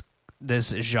that this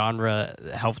genre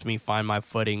helped me find my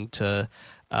footing to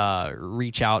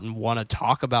reach out and want to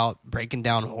talk about breaking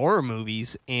down horror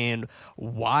movies and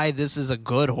why this is a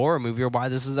good horror movie or why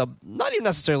this is not even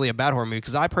necessarily a bad horror movie,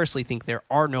 because I personally think there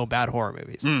are no bad horror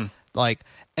movies. Like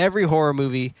every horror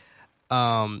movie,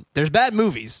 there's bad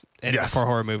movies for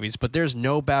horror movies, but there's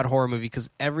no bad horror movie because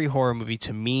every horror movie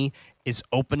to me is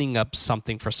opening up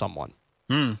something for someone.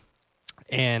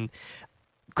 And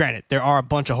granted, there are a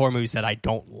bunch of horror movies that I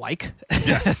don't like,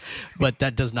 but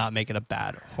that does not make it a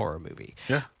bad horror movie.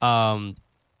 Yeah.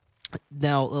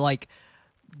 Now, like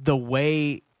the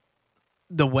way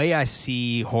I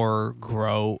see horror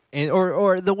grow,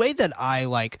 or the way that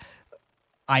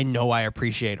I know I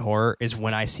appreciate horror is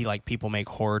when I see like people make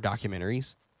horror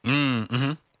documentaries.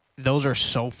 Those are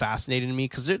so fascinating to me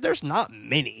because there's not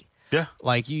many. Yeah.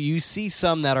 Like you see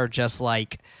some that are just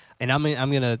like. And I'm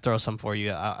gonna throw some for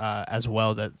you as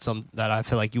well that I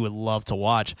feel like you would love to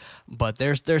watch, but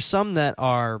there's some that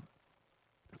are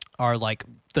like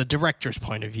the director's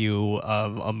point of view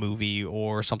of a movie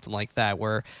or something like that,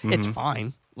 where it's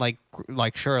fine, like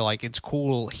sure, like it's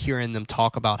cool hearing them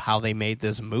talk about how they made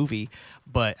this movie,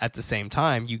 but at the same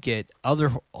time you get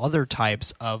other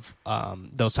types of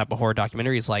those type of horror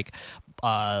documentaries like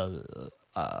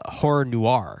horror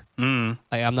noir.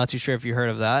 I'm not too sure if you heard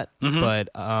of that, but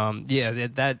yeah,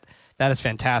 that is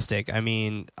fantastic. I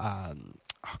mean, oh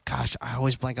gosh, I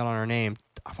always blank out on her name.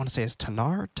 I want to say it's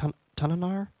Tananar.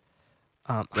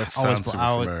 That sounds super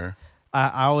familiar.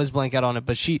 I always blank out on it,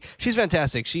 but she's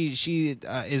fantastic. She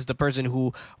is the person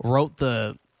who wrote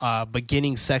the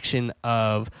beginning section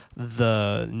of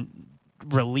the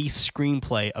release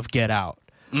screenplay of Get Out,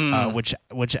 which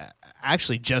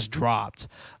actually just dropped.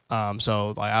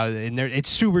 So like it's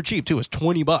super cheap too. It's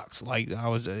 $20. Like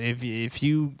if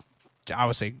you, I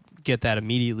would say get that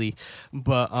immediately.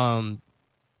 But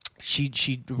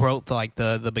she wrote like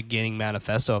the beginning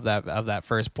manifesto of that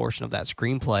first portion of that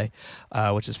screenplay,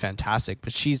 which is fantastic.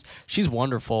 But she's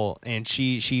wonderful, and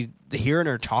she hearing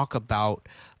her talk about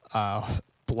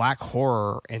black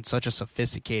horror in such a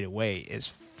sophisticated way is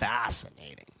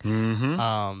fascinating.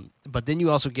 But then you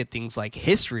also get things like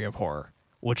history of horror,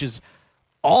 which is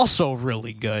also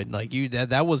really good. Like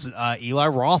that was Eli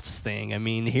Roth's thing. I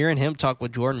mean, hearing him talk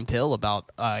with Jordan Peele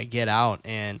about Get Out,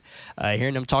 and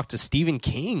hearing him talk to Stephen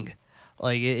King,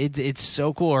 like it's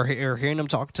so cool. Or hearing him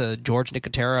talk to George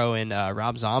Nicotero and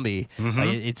Rob Zombie, like,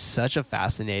 it's such a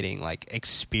fascinating like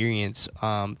experience.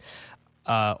 Or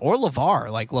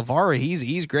LeVar, like LeVar,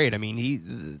 he's great. I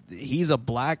mean, he's a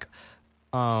black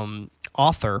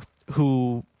author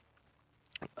who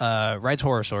writes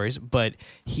horror stories, but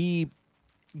he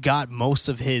got most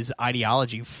of his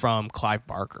ideology from Clive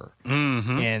Barker.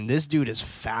 Mm-hmm. And this dude is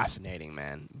fascinating,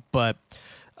 man. But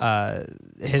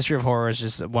History of Horror is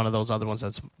just one of those other ones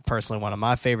that's personally one of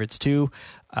my favorites too.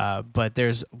 But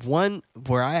there's one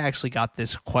where I actually got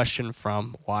this question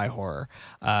from, why horror?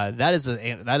 That is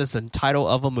the title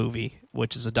of a movie,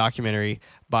 which is a documentary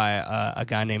by a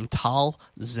guy named Tal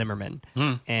Zimmerman.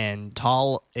 And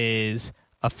Tal is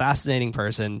a fascinating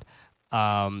person.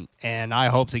 And I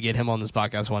hope to get him on this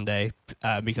podcast one day,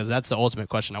 because that's the ultimate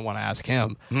question I want to ask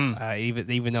him.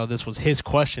 Even though this was his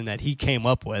question that he came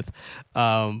up with,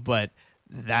 but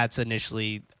that's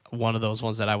initially one of those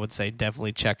ones that I would say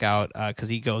definitely check out, because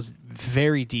he goes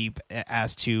very deep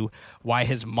as to why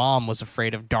his mom was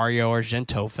afraid of Dario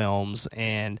Argento films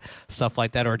and stuff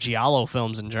like that, or Giallo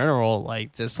films in general.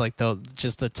 Like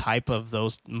the type of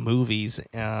those movies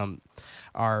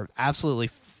are absolutely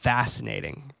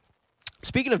fascinating.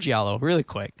 Speaking of Giallo, really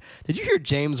quick, did you hear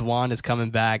James Wan is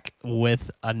coming back with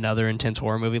another intense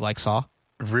horror movie like Saw?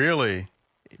 Really?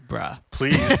 Bruh.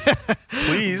 Please.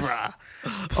 Please. Bruh.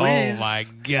 Please. Oh, my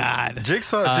God.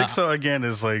 Jigsaw, again,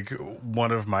 is like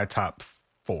one of my top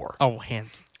 4. Oh,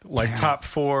 hands like down. top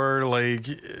 4 like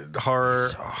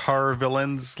horror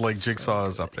villains. Like Jigsaw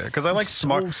is up there because I like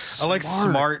smart. I like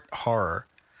smart horror.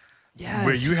 Yeah,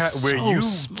 where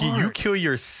you kill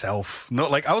yourself. No,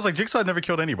 like I was like Jigsaw never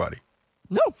killed anybody.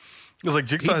 No, it was like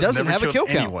Jigsaw has never killed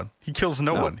anyone. Count. He kills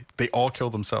no one. They all kill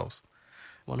themselves.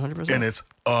 100%, and it's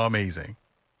amazing.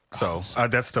 So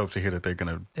that's dope to hear that they're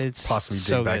gonna possibly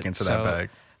dig back into that bag.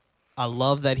 I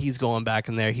love that he's going back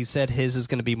in there. He said his is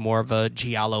going to be more of a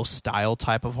Giallo style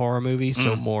type of horror movie,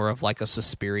 so more of like a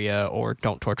Suspiria or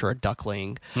Don't Torture a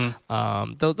Duckling.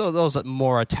 Those are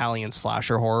more Italian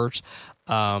slasher horrors.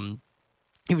 Even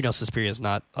though Suspiria is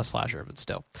not a slasher, but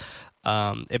still.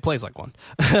 It plays like one.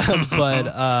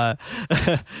 But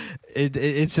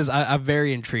it's just I'm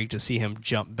very intrigued to see him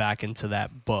jump back into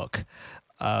that book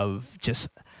of just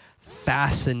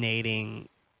fascinating,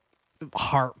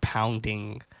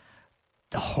 heart-pounding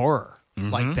horror.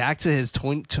 Like back to his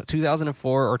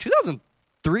 2004 or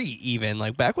 2003 even,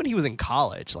 like back when he was in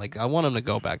college. Like I want him to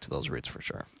go back to those roots for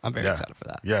sure. I'm very excited for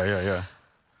that. Yeah.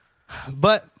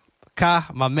 But Ka,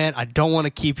 my man, I don't want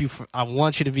to keep you. I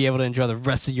want you to be able to enjoy the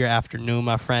rest of your afternoon,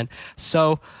 my friend.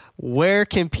 So, where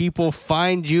can people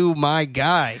find you, my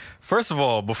guy? First of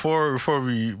all, before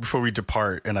we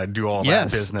depart and I do all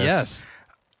that business,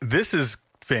 this is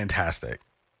fantastic.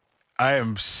 I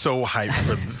am so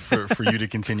hyped for you to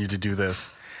continue to do this.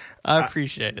 I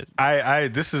appreciate it.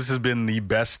 This has been the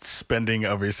best spending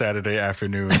of a Saturday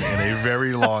afternoon in a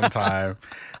very long time.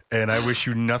 And I wish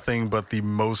you nothing but the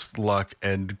most luck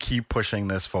and keep pushing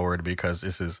this forward because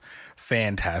this is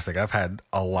fantastic. I've had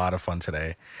a lot of fun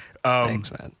today. Thanks,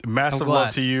 man. Massive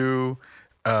love to you.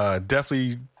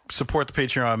 Definitely support the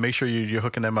Patreon. Make sure you're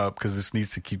hooking them up because this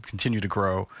needs to continue to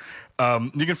grow.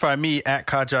 You can find me at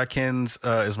Kajakins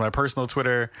is my personal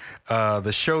Twitter.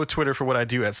 The show Twitter for what I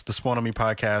do at the Spawn on Me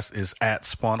podcast is at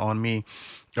Spawn on Me.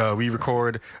 We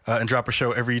record and drop a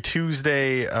show every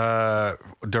Tuesday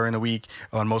during the week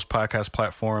on most podcast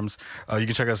platforms. You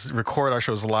can check us record our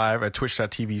shows live at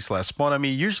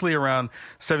twitch.tv/SpawnOnMe, usually around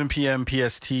 7 p.m.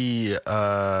 PST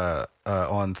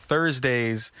on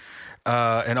Thursdays.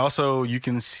 And also you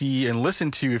can see and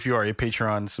listen to, if you are a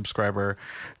Patreon subscriber,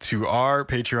 to our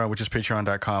Patreon, which is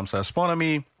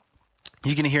patreon.com/SpawnOnMe.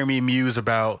 You can hear me muse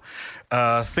about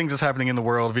things that's happening in the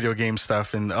world, video game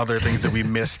stuff, and other things that we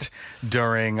missed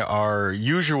during our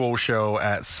usual show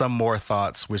at Some More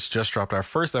Thoughts, which just dropped our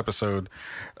first episode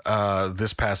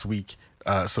this past week.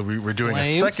 So we're doing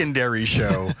a secondary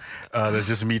show that's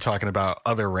just me talking about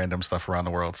other random stuff around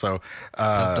the world. So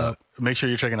make sure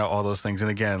you're checking out all those things.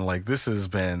 And again, like this has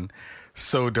been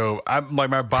so dope. I'm like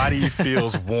my body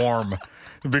feels warm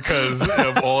because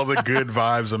of all the good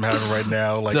vibes I'm having right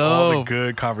now, like all the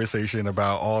good conversation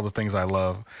about all the things I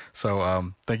love.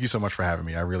 So thank you so much for having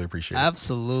me. I really appreciate it.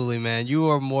 Absolutely, man. You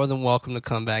are more than welcome to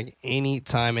come back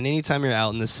anytime. And anytime you're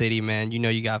out in the city, man, you know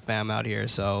you got fam out here.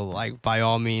 So, like, by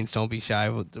all means, don't be shy.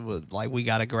 Like, we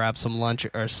got to grab some lunch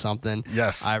or something.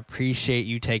 Yes. I appreciate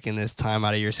you taking this time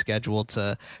out of your schedule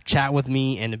to chat with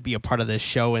me and to be a part of this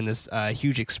show and this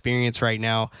huge experience right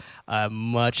now.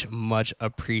 Much, much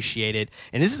appreciated.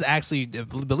 And this is actually,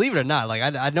 believe it or not, like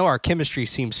I know our chemistry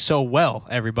seems so well,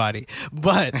 everybody,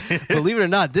 but believe it or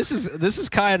not, this is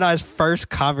Kai and I's first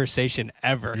conversation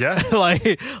ever. Yeah,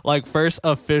 like first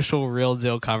official real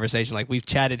deal conversation. Like we've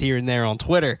chatted here and there on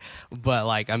Twitter, but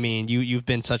like I mean, you've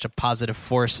been such a positive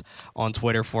force on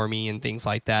Twitter for me and things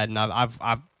like that, and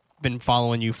I've been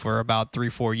following you for about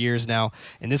 3-4 years now,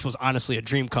 and this was honestly a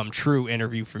dream come true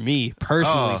interview for me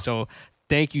personally. So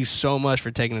thank you so much for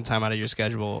taking the time out of your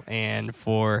schedule and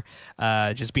for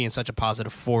just being such a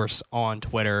positive force on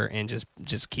Twitter and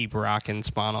just keep rocking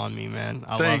Spawn on me, man.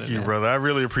 Thank you, brother. I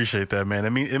really appreciate that, man. I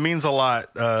mean, it means a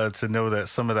lot to know that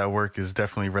some of that work is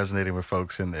definitely resonating with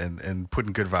folks and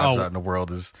putting good vibes out in the world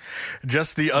is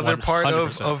just the other 100%. Part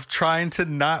of trying to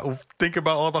not think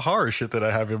about all the horror shit that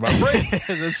I have in my brain.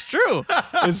 It's true.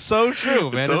 It's so true,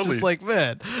 man. Totally. It's just like,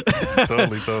 man.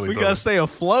 Totally. We got to stay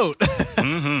afloat.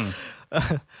 Mm-hmm.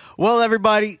 Well,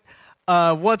 everybody,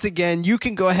 once again, you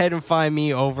can go ahead and find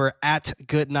me over at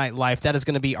Goodnight Life. That is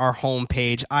going to be our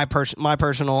homepage. My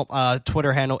personal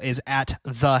Twitter handle is at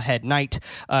The Head Knight,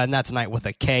 and that's night with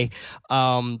a K.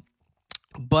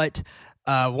 But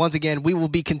once again, we will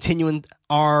be continuing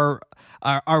our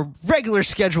regular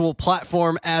schedule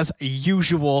platform as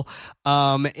usual,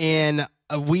 and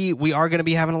we are going to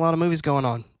be having a lot of movies going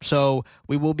on. So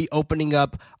we will be opening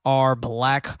up our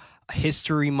Black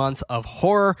History Month of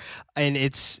horror, and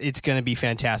it's going to be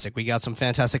fantastic. We got some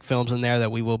fantastic films in there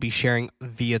that we will be sharing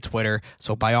via Twitter,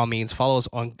 so by all means follow us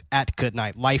on at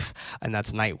Goodnight Life, and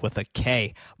that's night with a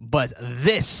K. But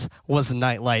this was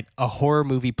Nightlight, a horror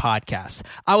movie podcast.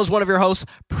 I was one of your hosts,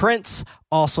 Prince,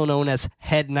 also known as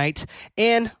Head Knight,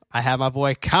 and I have my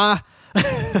boy Ka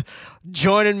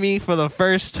joining me for the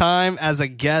first time as a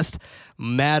guest.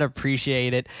 Mad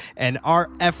appreciate it. And our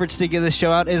efforts to get this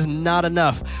show out is not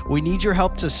enough. We need your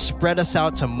help to spread us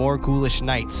out to more ghoulish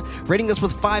nights. Rating us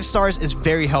with 5 stars is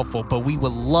very helpful, but we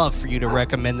would love for you to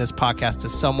recommend this podcast to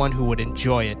someone who would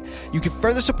enjoy it. You can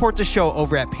further support the show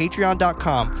over at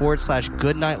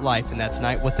patreon.com/goodnightlife, and that's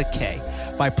night with a K.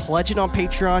 By pledging on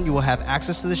Patreon, you will have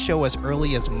access to the show as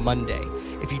early as Monday.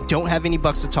 If you don't have any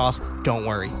bucks to toss, don't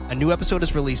worry. A new episode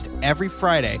is released every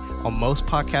Friday on most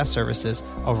podcast services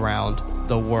around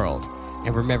the world.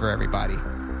 And remember, everybody,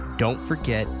 don't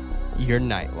forget your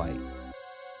nightlight.